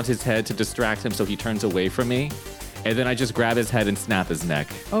around his head to distract him so he turns away from me. And then I just grab his head and snap his neck.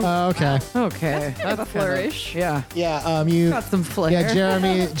 Okay. Okay. That's a flourish. Yeah. Yeah, you Got some flair.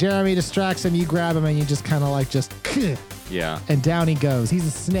 Yeah, Jeremy distracts him, you grab him and you just kind of like Yeah. and down he goes. He's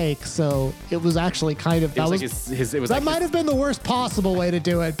a snake, so it was actually kind of It was like his that might have been the worst possible way to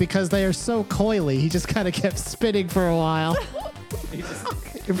do it because they are so coily. He just kind of kept spinning for a while. He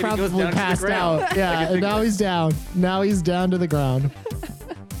probably passed out. Yeah, and now he's down. Now he's down to the ground.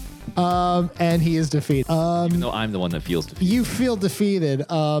 And he is defeated. Even though I'm the one that feels defeated. You feel defeated.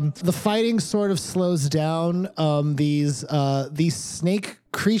 The fighting sort of slows down. These snake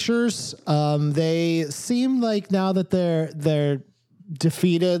creatures, they seem like now that they're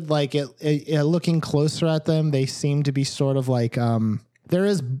defeated, like looking closer at them, they seem to be sort of like there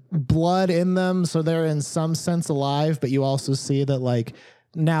is blood in them, so they're in some sense alive, but you also see that like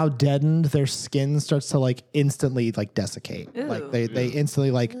now deadened, their skin starts to like instantly like desiccate. Ew. Like they instantly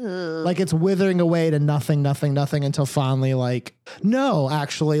like it's withering away to nothing until finally like no,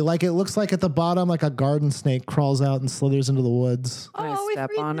 actually, like it looks like at the bottom like a garden snake crawls out and slithers into the woods. Can I Oh, we step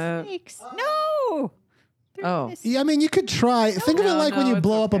freed on the it? snakes. No. They're Oh. missing. Yeah, I mean you could try. Think of it No, like when no, you it's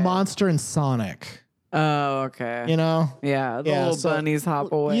blow up a okay. monster in Sonic. Oh, okay. You know? Yeah, the Yeah, little so- bunnies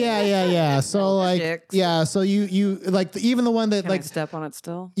hop away. Yeah. So like chicks. yeah, so you like even the one that Can I like step on it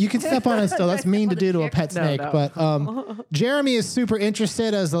still? you can step on it still. That's mean to do to a pet No, snake. no. But Jeremy is super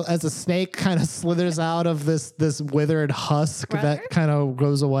interested as a snake kind of slithers out of this withered husk that Brother? kind of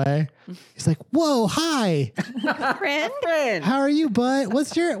goes away. He's like, "Whoa, hi! Friend. How are you, bud?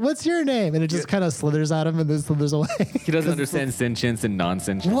 What's your name?" And it just kind of slithers at him and then slithers away. He doesn't understand sentience and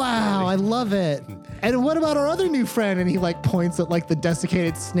non-sentience. Wow, I love it. And what about our other new friend? And he like points at like the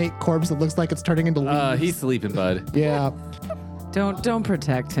desiccated snake corpse that looks like it's turning into leaves. He's sleeping, bud. Yeah. Don't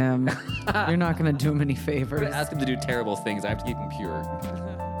protect him. You're not gonna do him any I'm favors. gonna ask him to do terrible things. I have to keep him pure.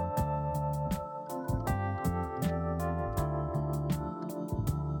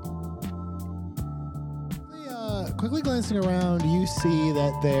 Quickly glancing around, you see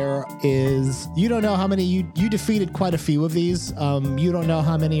that there is, you don't know how many, you defeated quite a few of these. You don't know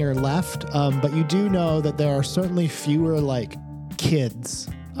how many are left, but you do know that there are certainly fewer like kids.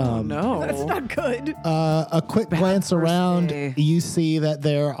 No. That's not good. A quick glance around, day. you see that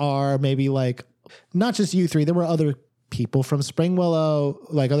there are maybe like, not just you three, there were other people from Spring Willow,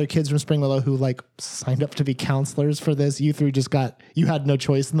 like other kids from Spring Willow who like signed up to be counselors for this. You three you had no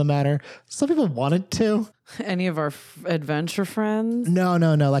choice in the matter. Some people wanted to. Any of our adventure friends? No.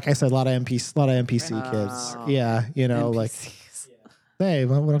 Like I said, a lot of NPC kids. Yeah, you know, like, hey,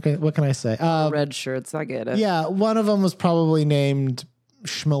 what can I say? Red shirts, I get it. Yeah, one of them was probably named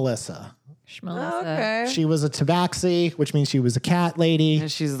Schmelissa. Schmelissa. She was a tabaxi, which means she was a cat lady.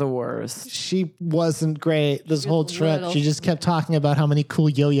 And she's the worst. She wasn't great this whole trip. little. She just kept talking about how many cool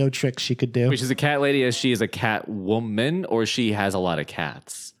yo-yo tricks she could do. Which is a cat lady as she is a cat woman or she has a lot of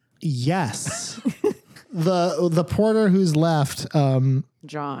cats? Yes. The porter who's left,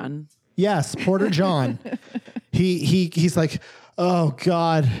 John. yes, Porter John. He's like, oh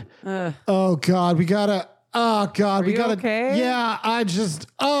God, we gotta. Oh God, we you gotta. okay? Yeah,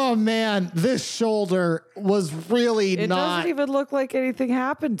 oh man, this shoulder was really It not. doesn't even look like anything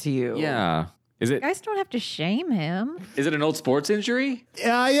happened to you. Yeah. Is it You guys don't have to shame him. an old sports injury?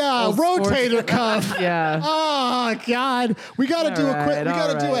 Yeah, rotator cuff. Yeah. Oh God, we gotta do a quick. We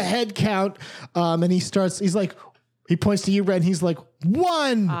gotta do a head count. And he's like, he points to you, Red. And he's like,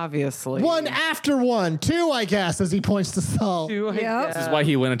 one. Obviously. One after one. Two, I guess, as he points to Saul. Yep. This is why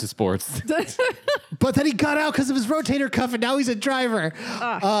he went into sports. But then he got out because of his rotator cuff, and now he's a driver.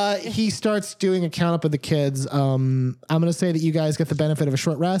 He starts doing a count up of the kids. I'm going to say that you guys get the benefit of a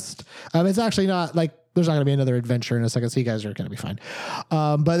short rest. It's actually not like there's not going to be another adventure in a second, so you guys are going to be fine.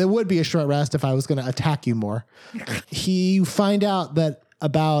 But it would be a short rest if I was going to attack you more. You find out that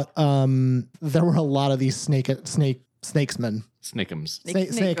about there were a lot of these snakesmen. Snickums.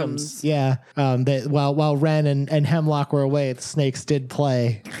 Snakeums. Yeah. While Ren and Hemlock were away, the snakes did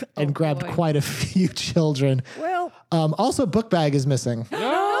play and grabbed boy. quite a few children. Well, Also, Bookbag is missing.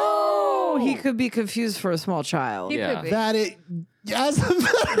 Oh, he could be confused for a small child. He Yeah. could be. That it, as a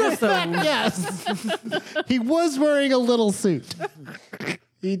matter of fact, yes. He was wearing a little suit.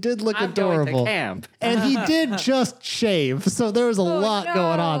 He did look I'm going adorable. to camp. And he did just shave, so there was a lot no.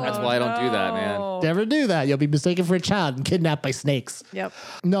 going on. That's why I don't do that, man. Never do that. You'll be mistaken for a child and kidnapped by snakes. Yep.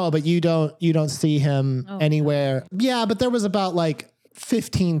 No, but you don't see him anywhere. Yeah, but there was about like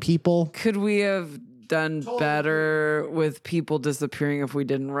 15 people. Could we have done better with people disappearing if we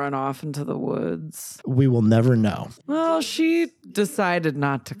didn't run off into the woods? We will never know. Well, she decided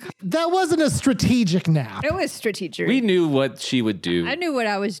not to come. That wasn't a strategic nap. It was strategic. We knew what she would do. I knew what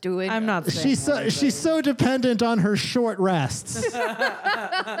I was doing. I'm not saying She's so dependent on her short rests.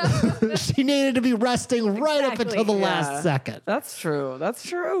 She needed to be resting right up until the last second. That's true. That's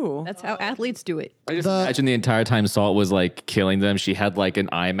true. That's how athletes do it. I just imagine the entire time Salt was like killing them, she had like an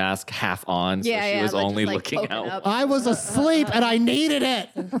eye mask half on, so she was like, only just, like, looking poking out. up. I was asleep and I needed it.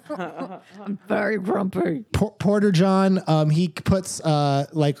 Very grumpy. Porter John, he puts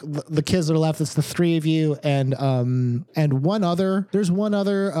like the kids that are left. It's the three of you and one other. There's one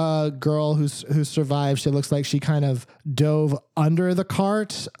other girl who survived. She looks like she kind of dove under the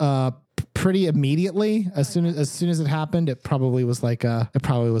cart pretty immediately. As soon as it happened, it probably was like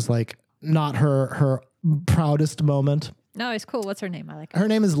not her proudest moment. No, it's cool. What's her name? I like her. Her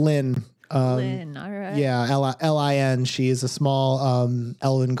name is Lynn. Lynn. All right. Yeah, Lin. She is a small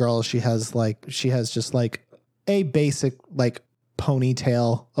elven girl. She has just like a basic like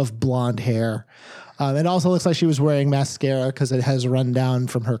ponytail of blonde hair. It also looks like she was wearing mascara because it has run down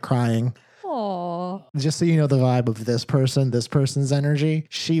from her crying. Aw. Just so you know the vibe of this person's energy.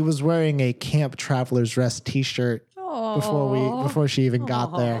 She was wearing a Camp Traveler's Rest t-shirt before she even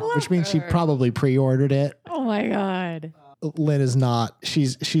got there, which means she probably pre-ordered it. Oh my God. Lynn is not.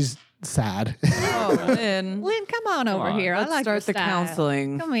 She's sad. Oh, Lynn. Lynn, come on over here. Let's I like start your the style.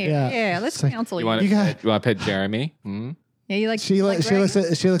 counseling. Come here. Yeah. Yeah, let's So- counsel you. You want You got- to pet Jeremy? Hmm? Yeah, you like She like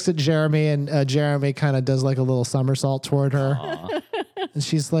looks at Jeremy, and Jeremy kind of does like a little somersault toward her, and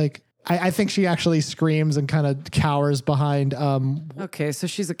she's like, I think she actually screams and kind of cowers behind. Okay, so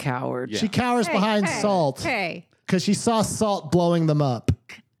she's a coward. She cowers behind Salt Hey, because she saw Salt blowing them up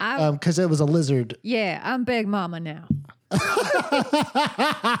because it was a lizard. I'm Big Mama now.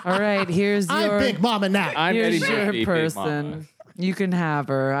 All right, here's I'm your Big Mama now. I'm ready here's to your be Big Mama. person. You can have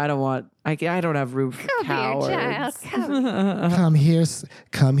her. I don't have room for Come here, cowards. child.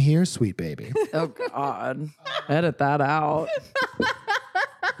 Come here, sweet baby. Oh God, edit that out.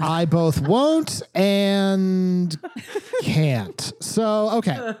 I both won't and can't. So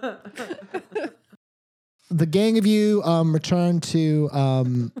okay. The gang of you return to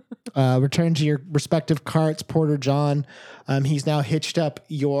your respective carts. Porter John, he's now hitched up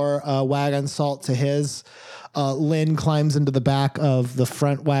your wagon, Salt to his. Lynn climbs into the back of the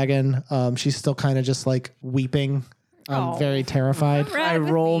front wagon. She's still kind of just like weeping, very terrified. I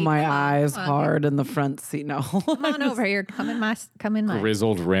roll my eyes hard in the front seat. No, Come on over here. Come in my.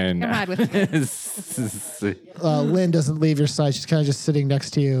 Grizzled Wren. Come ride with me. Lynn doesn't leave your side. She's kind of just sitting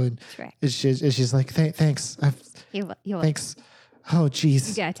next to you, and right. she's like, "Thanks, You thanks." Oh,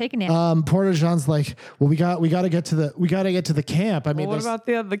 jeez. Yeah, take a nap. Porter John's like, well, we got to get to the camp. I mean, what about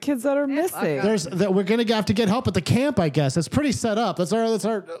the kids that are missing? we're gonna have to get help at the camp. I guess it's pretty set up. We're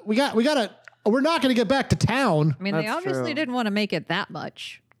not gonna get back to town. I mean, they That's obviously true. didn't want to make it that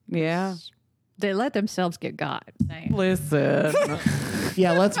much. Yeah. They let themselves get got. Listen.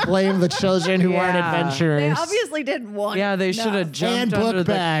 Yeah, let's blame the children who aren't Yeah. They adventurers. obviously didn't want. Yeah, they should have jumped And book under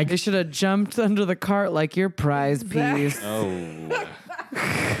bag. They should have jumped under the cart like your prize piece. Oh.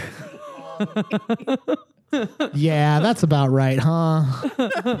 Yeah, that's about right, huh?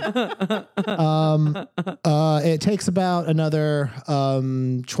 It takes about another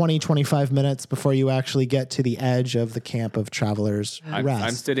 20, 25 minutes before you actually get to the edge of the Camp of Travelers I'm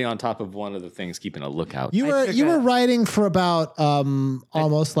Rest. sitting on top of one of the things, keeping a lookout. You were riding for about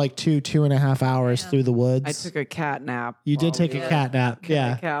almost like 2.5 hours through the woods. I took a cat nap. You did take a cat nap.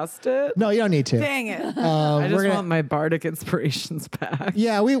 Yeah. Cast it. No, you don't need to. Dang it. I we're just gonna- want my bardic inspirations back.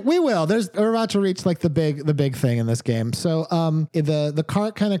 Yeah, we will. We're about to reach like the big thing in this game. So the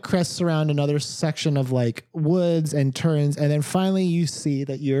cart kind of crests around another section of like woods and turns, and then finally you see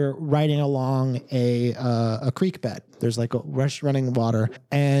that you're riding along a creek bed. There's like a rush running water,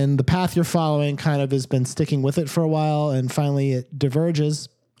 and the path you're following kind of has been sticking with it for a while, and finally it diverges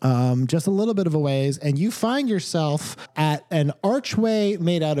just a little bit of a ways, and you find yourself at an archway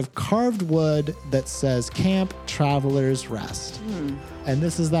made out of carved wood that says Camp Travelers Rest. And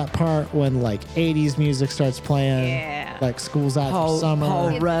this is that part when like 80s music starts playing, like school's out for summer.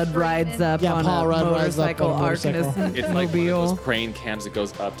 Paul Rudd rides up on Paul a Rudd rides up motorcycle, on a motorcycle. Arcanist It's like one of mobile. those crane cams that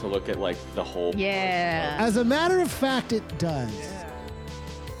goes up to look at like the whole. Yeah. As a matter of fact, it does.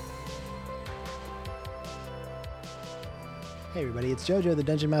 Hey everybody, it's JoJo, the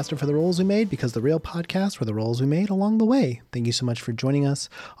Dungeon Master for The Rolls We Made, because the real podcast for the rolls we made along the way. Thank you so much for joining us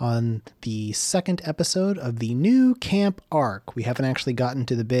on the second episode of the new camp arc. We haven't actually gotten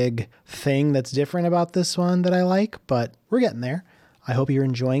to the big thing that's different about this one that I like, but we're getting there. I hope you're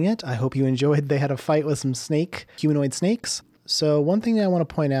enjoying it. I hope you enjoyed they had a fight with some humanoid snakes. So one thing that I want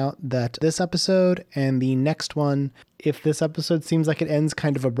to point out that this episode and the next one, if this episode seems like it ends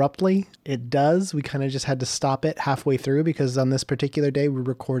kind of abruptly, it does. We kind of just had to stop it halfway through because on this particular day, we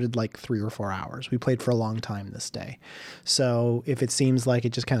recorded like 3 or 4 hours. We played for a long time this day. So if it seems like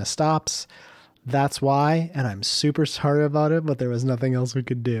it just kind of stops, that's why. And I'm super sorry about it, but there was nothing else we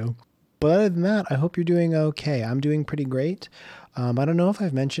could do. But other than that, I hope you're doing okay. I'm doing pretty great. I don't know if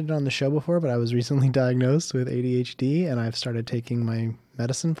I've mentioned it on the show before, but I was recently diagnosed with ADHD and I've started taking my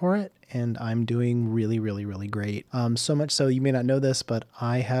medicine for it and I'm doing really, really, really great. So much so you may not know this, but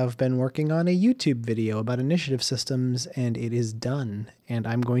I have been working on a YouTube video about initiative systems and it is done. And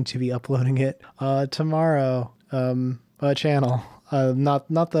I'm going to be uploading it tomorrow, channel.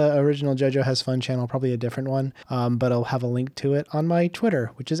 Not the original JoJo Has Fun channel, probably a different one. But I'll have a link to it on my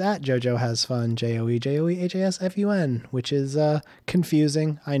Twitter, which is at JoJo Has Fun, JoJoHasFun, which is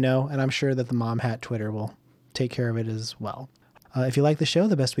confusing, I know, and I'm sure that the Mom Hat Twitter will take care of it as well. If you like the show,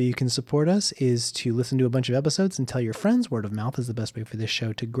 the best way you can support us is to listen to a bunch of episodes and tell your friends. Word of mouth is the best way for this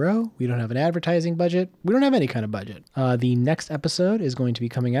show to grow. We don't have an advertising budget. We don't have any kind of budget. The next episode is going to be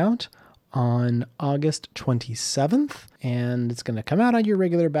coming out on August 27th, and it's going to come out on your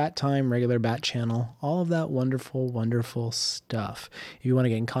regular bat time, regular bat channel, all of that wonderful, wonderful stuff. If you want to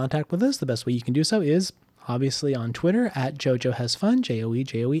get in contact with us, the best way you can do so is obviously on Twitter at JoJo Has Fun,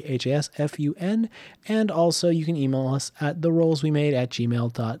 JoJoHasFun, and also you can email us at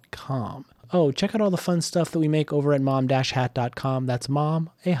therollswemade@gmail.com. Oh, check out all the fun stuff that we make over at mom-hat.com. That's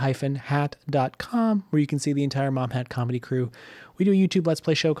mom-hat.com, where you can see the entire Mom Hat comedy crew. We do a YouTube Let's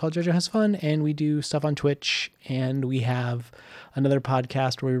Play show called JoJo Has Fun, and we do stuff on Twitch, and we have another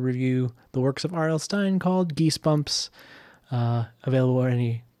podcast where we review the works of R.L. Stine called Geese Bumps, available where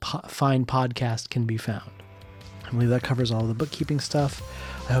any fine podcast can be found. I believe that covers all the bookkeeping stuff.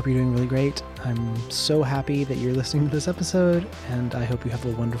 I hope you're doing really great. I'm so happy that you're listening to this episode, and I hope you have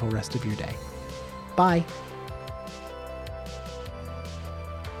a wonderful rest of your day. Bye.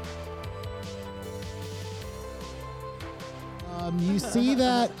 You see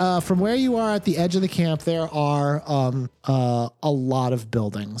that from where you are at the edge of the camp, there are a lot of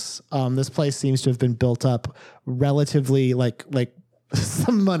buildings. This place seems to have been built up relatively like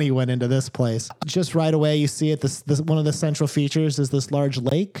some money went into this place. Just right away, you see it. This one of the central features is this large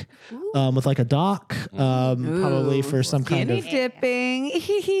lake with like a dock, probably for some kind of dipping.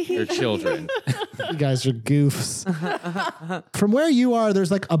 Your children. You guys are goofs. From where you are, there's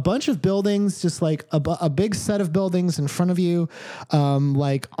like a bunch of buildings, just like a big set of buildings in front of you.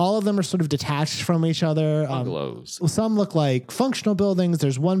 Like all of them are sort of detached from each other. Bungalows. Some look like functional buildings.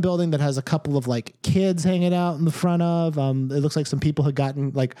 There's one building that has a couple of like kids hanging out in the front of. It looks like some people had gotten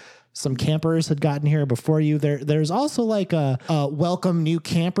like some campers had gotten here before you. There's also like a welcome new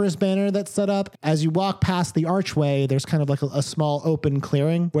campers banner that's set up. As you walk past the archway, there's kind of like a small open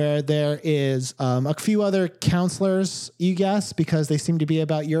clearing where there is a few other counselors, you guess, because they seem to be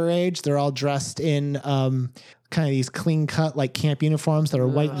about your age. They're all dressed in kind of these clean cut like camp uniforms that are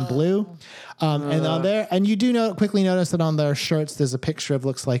white and blue. And on there, and you do quickly notice that on their shirts, there's a picture of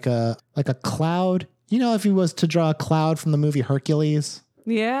looks like a cloud. You know, if he was to draw a cloud from the movie Hercules.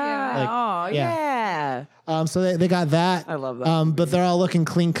 Yeah. Like, Oh, yeah. yeah. So they got that. I love that. But they're all looking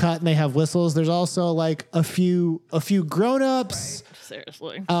clean cut and they have whistles. There's also like a few grown-ups.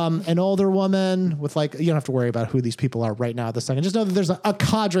 Seriously. An older woman with like, you don't have to worry about who these people are right now at this second. Just know that there's a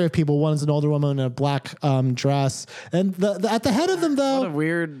cadre of people. One's an older woman in a black dress. And at the head of them, though. What a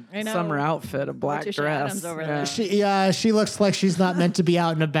weird summer outfit, a black Morticia dress. Adams over there. She looks like she's not meant to be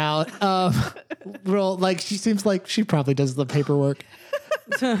out and about. Real, like she seems like she probably does the paperwork.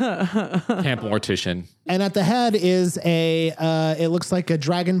 Camp mortician. And at the head is it looks like a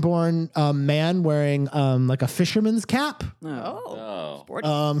dragonborn man wearing like a fisherman's cap.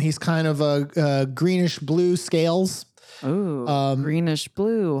 Oh. He's kind of a greenish blue scales. Ooh, greenish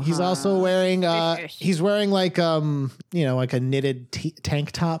blue. He's huh? also wearing like like a knitted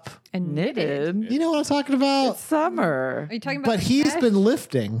tank top. And knitted. You know what I'm talking about? Summer. Are you talking about? But he's been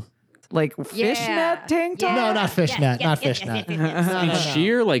lifting. Like fishnet tank top? No, not fishnet, not fishnet. And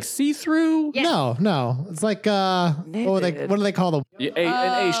sheer, like see-through? Yeah. No. It's like what do they call them? An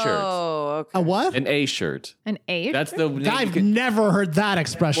A shirt. Oh, okay. A what? An A shirt. An A. That's the name. I've never heard that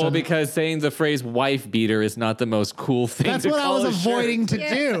expression. Well, because saying the phrase wife beater is not the most cool thing That's to what I call was a shirt. avoiding to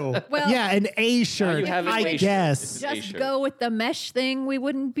do. Well- yeah, an A shirt. you have an I A shirt. guess. It's an A Just shirt. go with the mesh thing. We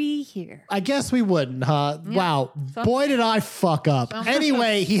wouldn't be here. I guess we wouldn't, huh? Wow. Boy, did I fuck up.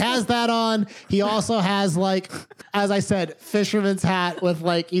 Anyway, he has that on. He also has, like, as I said, fisherman's hat with,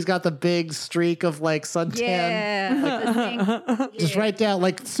 like, he's got the big streak of, like, suntan. Yeah. Just right down,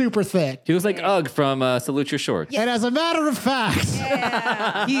 like, super thick. He looks like Ugg from Salute Your Shorts. And as a matter of fact,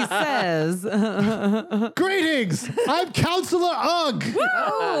 He says, greetings, I'm Counselor Ugg.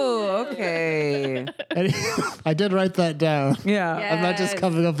 oh, okay. And I did write that down. Yeah. I'm not just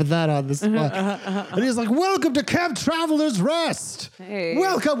coming up with that on the spot. And he's like, welcome to Camp Traveler's Rest. Hey.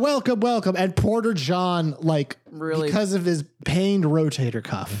 Welcome. And Porter John, like, Really? because of his pained rotator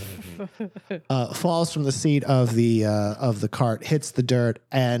cuff, falls from the seat of the cart, hits the dirt,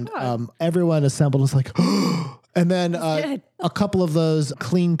 and everyone assembled is like, and then a couple of those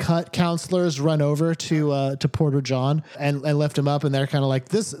clean cut counselors run over to Porter John and lift him up, and they're kind of like,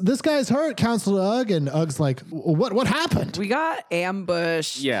 this guy's hurt, Counselor Ugg, and Ugg's like, what happened? We got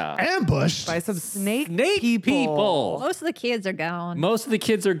ambushed Yeah. Ambushed. by some snake people. Most of the kids are gone. Most of the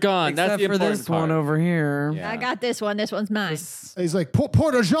kids are gone. Except That's the for important this part. one over here. Yeah. I got this one. This one's mine. He's like,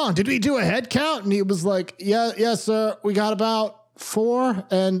 Porter John, did we do a head count? And he was like, yes, sir. We got about 4.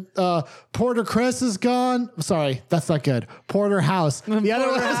 And Porter Chris is gone. Sorry, that's not good. Porter House. The other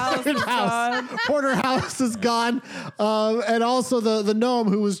one is Porter House. Porter House is gone. And also the gnome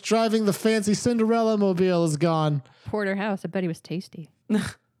who was driving the fancy Cinderella mobile is gone. Porter House. I bet he was tasty.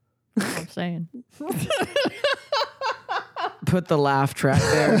 That's what I'm saying. Put the laugh track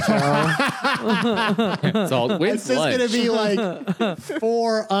there, Joe. It's all It's just going to be like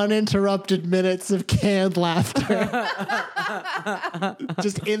 4 uninterrupted minutes of canned laughter.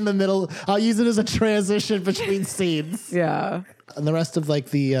 Just in the middle. I'll use it as a transition between scenes. Yeah. And the rest of like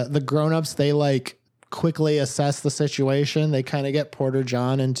the grown-ups, they like quickly assess the situation. They kind of get Porter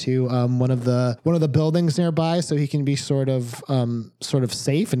John into one of the buildings nearby so he can be sort of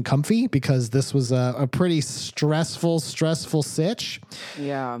safe and comfy, because this was a pretty stressful sitch.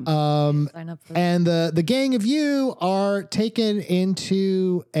 Yeah. Sign up for And the gang of you are taken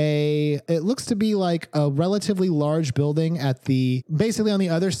into it looks to be like a relatively large building basically on the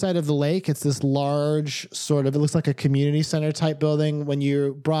other side of the lake. It's this large it looks like a community center type building. When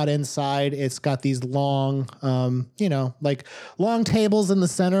you're brought inside, it's got these long, like long tables in the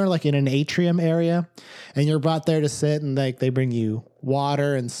center, like in an atrium area. And you're brought there to sit, and like they bring you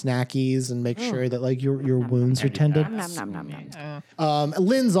water and snackies and make sure that like your wounds are tended.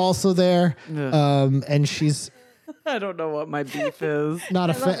 Lynn's also there. And she's I don't know what my beef is. not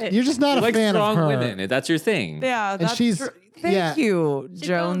a fan. You're just not a like fan of strong her. women. That's your thing. Yeah, that's she's- true. Thank yeah. you, She's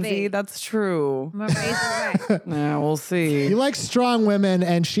Jonesy. Jonesy. That's true. I'm a razor right. Yeah, we'll see. You like strong women,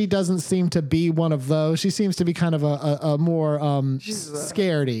 and she doesn't seem to be one of those. She seems to be kind of a more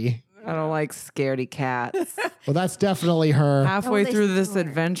scaredy. I don't like scaredy cats. Well, that's definitely her. Halfway they through this snore.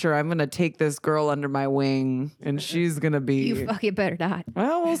 adventure, I'm gonna take this girl under my wing, and she's gonna be. You fucking better die.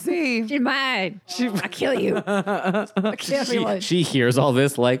 Well, we'll see. She's mine. I'll kill you. I'll kill everyone. She hears all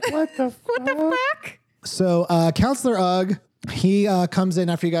this like, what the What the fuck? So, Counselor Ugg, he comes in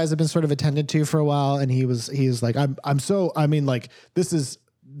after you guys have been sort of attended to for a while, and he's like, this is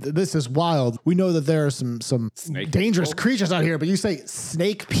wild. We know that there are some Snake dangerous people? creatures out here, but you say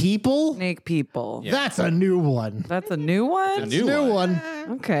snake people? Snake people. Yeah. That's a new one. That's a new one. a new one.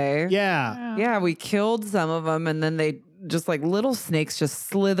 Okay. Yeah. Yeah, we killed some of them, and then they just like little snakes just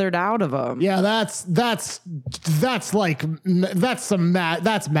slithered out of them. Yeah, that's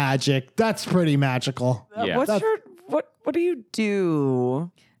magic. That's pretty magical. Yeah. What do you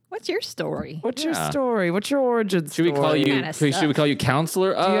do? What's your story? What's your Yeah. story? What's your origin Should story? we call you? Kinda Should we call you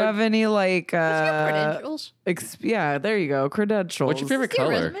counselor? Do you have any like Credentials? yeah, there you go. Credentials. What's your favorite Your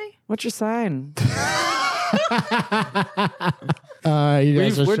color? resume? What's your sign? You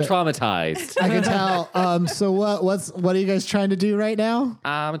guys We're are traumatized. I can tell. So what are you guys trying to do right now?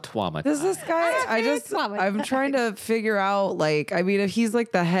 I'm traumatized. Does this guy? I'm trying to figure out. Like, I mean, if he's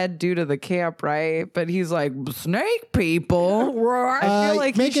like the head dude of the camp, right? But he's like snake people. I feel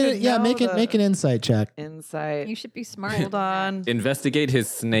like make he it. should Yeah, know make an insight check. insight. You should be smart. Hold on. Investigate his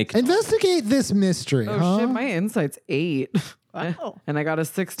snake. Investigate this mystery. Oh huh? shit, my insight's 8. Wow. And I got a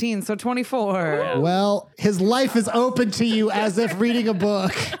 16, so 24. Well, his life is open to you as if reading a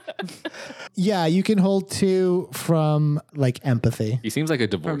book. Yeah, you can hold 2 from like empathy. He seems like a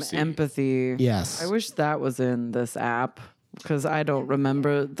From divorcee. empathy. Yes. I wish that was in this app because I don't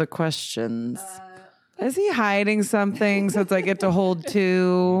remember the questions. Is he hiding something since I get to hold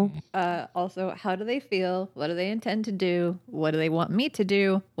 2? Also, how do they feel? What do they intend to do? What do they want me to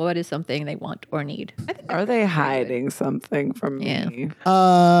do? What is something they want or need? I think Are they hiding something from me?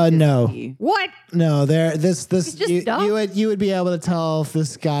 No. what? No, this just dumb. you would be able to tell if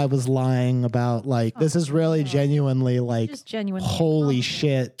this guy was lying about like this is really genuinely like Just genuine. holy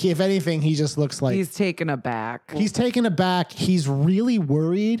shit. If anything, he just looks like He's taken aback. he's taken aback. He's really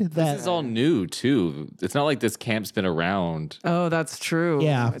worried that This is all new too. It's not like this camp's been around. Oh, that's true.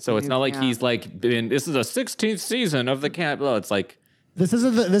 Yeah. So it's not like Yeah. he's like been. This is a 16th season of the camp. Well, it's like this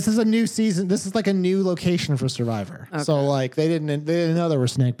is a new season. This is like a new location for Survivor. So like they didn't know there were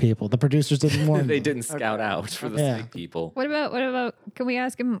snake people. The producers didn't warn they them. didn't scout out for the Yeah. snake people. What about? Can we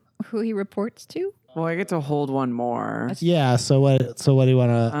ask him who he reports to? Well, I get to hold one more. Yeah. So what do you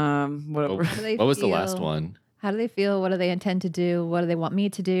want to? Whatever. How do they What was the last feel? one? How do they feel? What do they intend to do? What do they want me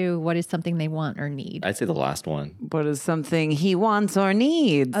to do? What is something they want or need? I'd say the last one. What is something he wants or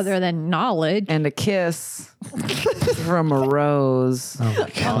needs? Other than knowledge. And a kiss from a rose Oh my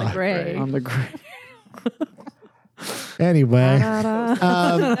god. Gray. on the grave. Anyway,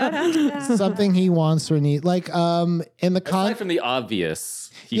 something he wants or need, like in the Aside from the obvious.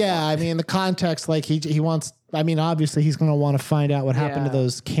 yeah, I mean the context, like he wants. I mean, obviously he's going to want to find out what happened to Yeah.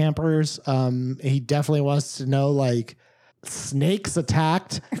 those campers. He definitely wants to know like snakes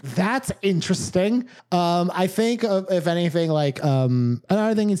attacked. That's interesting. I think if anything, like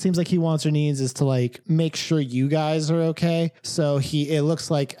another thing it seems like he wants or needs is to like make sure you guys are okay. So it looks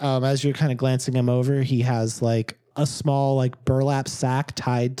like as you're kind of glancing him over, he has like a small like burlap sack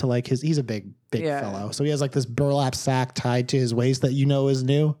tied to like he's a big Yeah. fellow. So he has like this burlap sack tied to his waist that you know is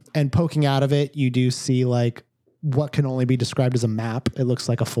new. And poking out of it, you do see like what can only be described as a map. It looks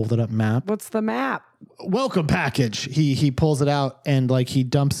like a folded up map. What's the map? Welcome package. He pulls it out and like he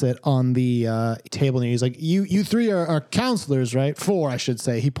dumps it on the table and he's like, you 3 are counselors, right? 4, I should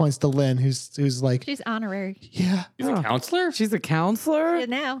say. He points to Lynn, who's like, She's honorary. yeah. He's a counselor? She's a counselor? Yeah,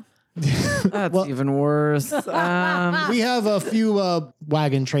 now. That's even worse. We have a few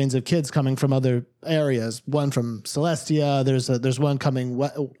wagon trains of kids coming from other areas. One from Celestia. There's one coming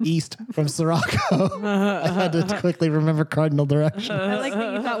east from Sirocco. I had to quickly remember cardinal direction. I like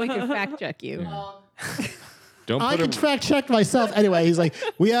that you thought we could fact check you. Don't I put can him. fact check myself. Anyway, he's like,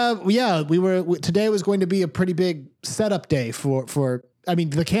 today was going to be a pretty big setup day for. I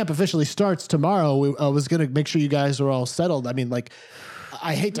mean, the camp officially starts tomorrow. I was going to make sure you guys are all settled. I mean, like.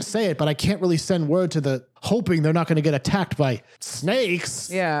 I hate to say it, but I can't really send word to hoping they're not going to get attacked by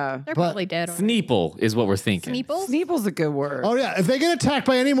snakes. Yeah. They're But- probably dead. already. Sneeple is what we're thinking. Sneeples? Sneeple's a good word. Oh yeah, if they get attacked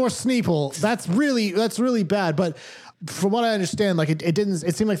by any more Sneeple, that's really bad. But from what I understand, like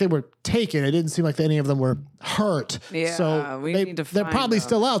it seemed like they were taken. It didn't seem like any of them were hurt. Yeah, so we need to they're find probably them.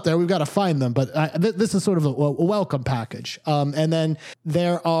 still out there. We've got to find them. But this is sort of a welcome package. And then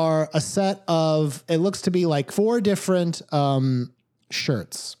there are a set of it looks to be like 4 different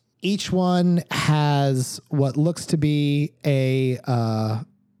shirts. Each one has what looks to be a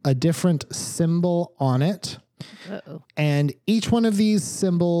different symbol on it. Uh-oh. And each one of these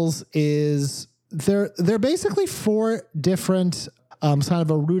symbols is they're basically 4 different kind of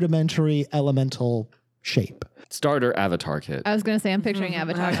a rudimentary elemental shape. Starter avatar kit. I was going to say, I'm picturing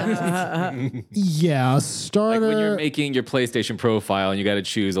Avatar. Yeah, Like starter. when you're making your PlayStation profile and you got to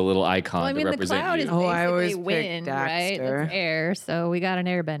choose a little icon Well, I mean, to the represent cloud you. is Oh, I always basically pick wind, right? Daxter. It's air, so we got an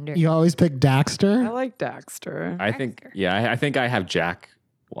airbender. you always pick I Daxter. like Daxter. I think, Daxter. yeah, I think I have Jack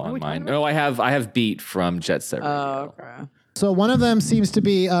on we mine. talking No, I have Beat from Jet Set Radio. Oh, okay. So one of them seems to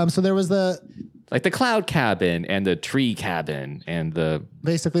be. So there was Like the cloud cabin and the tree cabin and the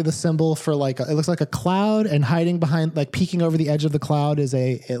basically the symbol for like it looks like a cloud, and hiding behind, like peeking over the edge of the cloud is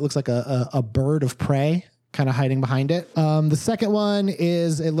it looks like a bird of prey kind of hiding behind it. The second one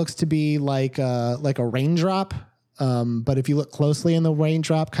is it looks to be like a raindrop. But if you look closely in the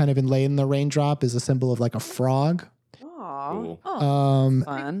raindrop, kind of inlaid in the raindrop is a symbol of like a frog. Aw. cool.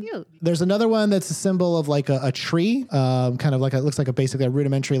 Fun. Cute. There's another one that's a symbol of like a tree, kind of like it looks like basically a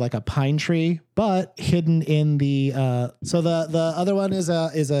rudimentary like a pine tree, but hidden in the. So the other one is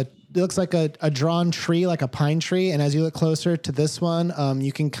a it looks like a drawn tree, like a pine tree, and as you look closer to this one,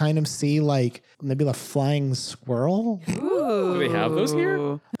 you can kind of see like maybe a flying squirrel. Do they have those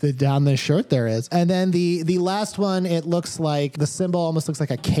here? Down the shirt there is, and then the last one, it looks like the symbol almost looks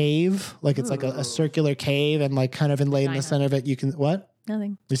like a cave, like it's like a circular cave, and like kind of inlaid in the center of it. You can what?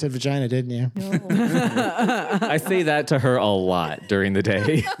 Nothing. You said vagina, didn't you? I say that to her a lot during the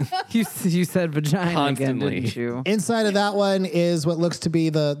day. You said vagina Constantly. again, didn't you? Inside of that one is what looks to be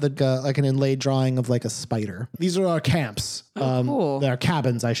the like an inlaid drawing of like a spider. These are our camps. Cool. They're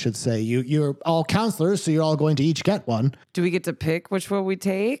cabins, I should say. You're all counselors, so you're all going to each get one. Do we get to pick which one we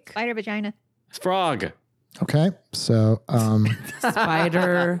take? Spider vagina. Frog. Okay, so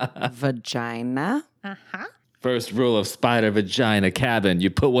Spider vagina. First rule of spider vagina cabin: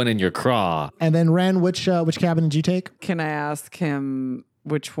 you put one in your craw. and then Ren, which cabin did you take? Can I ask him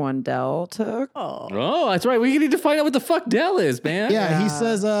which one Dell took? Oh, that's right. We need to find out what the fuck Dell is, man. Yeah, he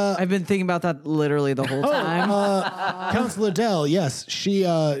says. I've been thinking about that literally the whole time. Counselor Dell, yes, she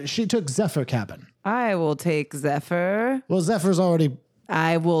took Zephyr cabin. I will take Zephyr. Well, Zephyr's already.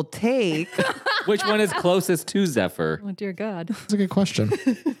 I will take. Which one is closest to Zephyr? Oh dear God. That's a good question.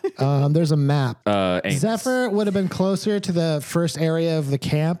 There's a map. Anus. Zephyr would have been closer to the first area of the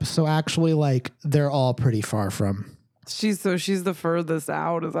camp, so actually, like, they're all pretty far from. She's the furthest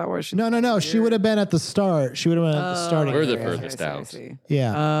out. Is that where she? No. She would have been at the start. She would have been at the starting. We're the area. furthest I out. see.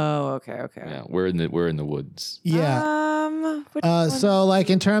 Yeah. Oh, okay. Yeah, we're in the woods. Yeah. Which So, like,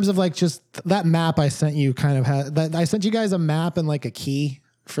 in terms of like just that map I sent you, kind of had that. I sent you guys a map and like a key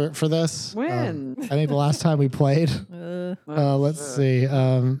for this. When? I think the last time we played. Let's see.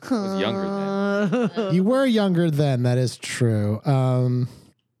 I was younger then. You were younger then. That is true.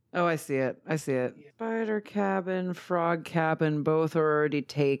 Oh, I see it. Spider cabin, frog cabin, both are already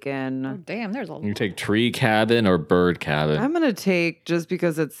taken. Oh damn, there's a You take tree cabin or bird cabin. I'm gonna take just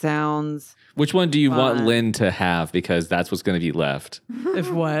because it sounds. Which one do you want Fun. Lynn to have? Because that's what's going to be left.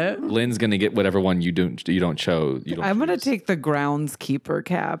 If what? Lynn's going to get whatever one you don't chose. I'm gonna take the groundskeeper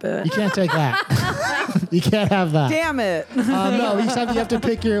cabin. You can't take that. You can't have that. Damn it! No, you have to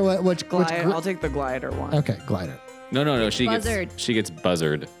pick your which. I'll take the glider one. Okay, glider. No. She Buzzard. gets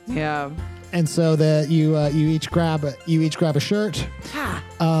buzzard. Yeah. And so that you each grab a shirt.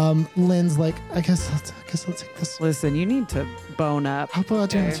 Lynn's like, I guess I'll take this. Listen, you need to bone up. How about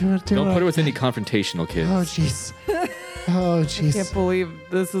do Don't put her with any confrontational kids. Oh jeez. Oh jeez. Can't believe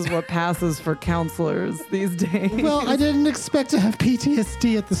this is what passes for counselors these days. Well, I didn't expect to have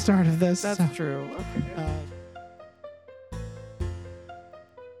PTSD at the start of this. That's so. true. Okay.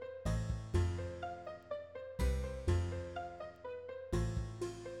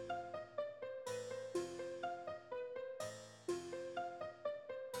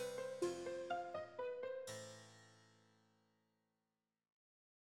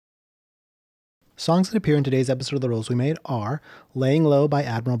 Songs that appear in today's episode of The Rules We Made are Laying Low by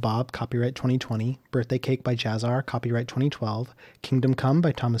Admiral Bob, copyright 2020, Birthday Cake by Jazzar, copyright 2012, Kingdom Come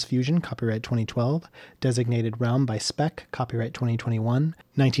by Thomas Fusion, copyright 2012, Designated Realm by Spec, copyright 2021,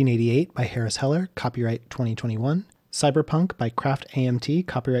 1988 by Harris Heller, copyright 2021, Cyberpunk by Craft AMT,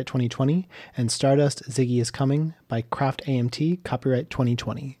 copyright 2020, and Stardust Ziggy is Coming by Craft AMT, copyright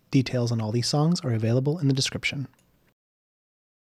 2020. Details on all these songs are available in the description.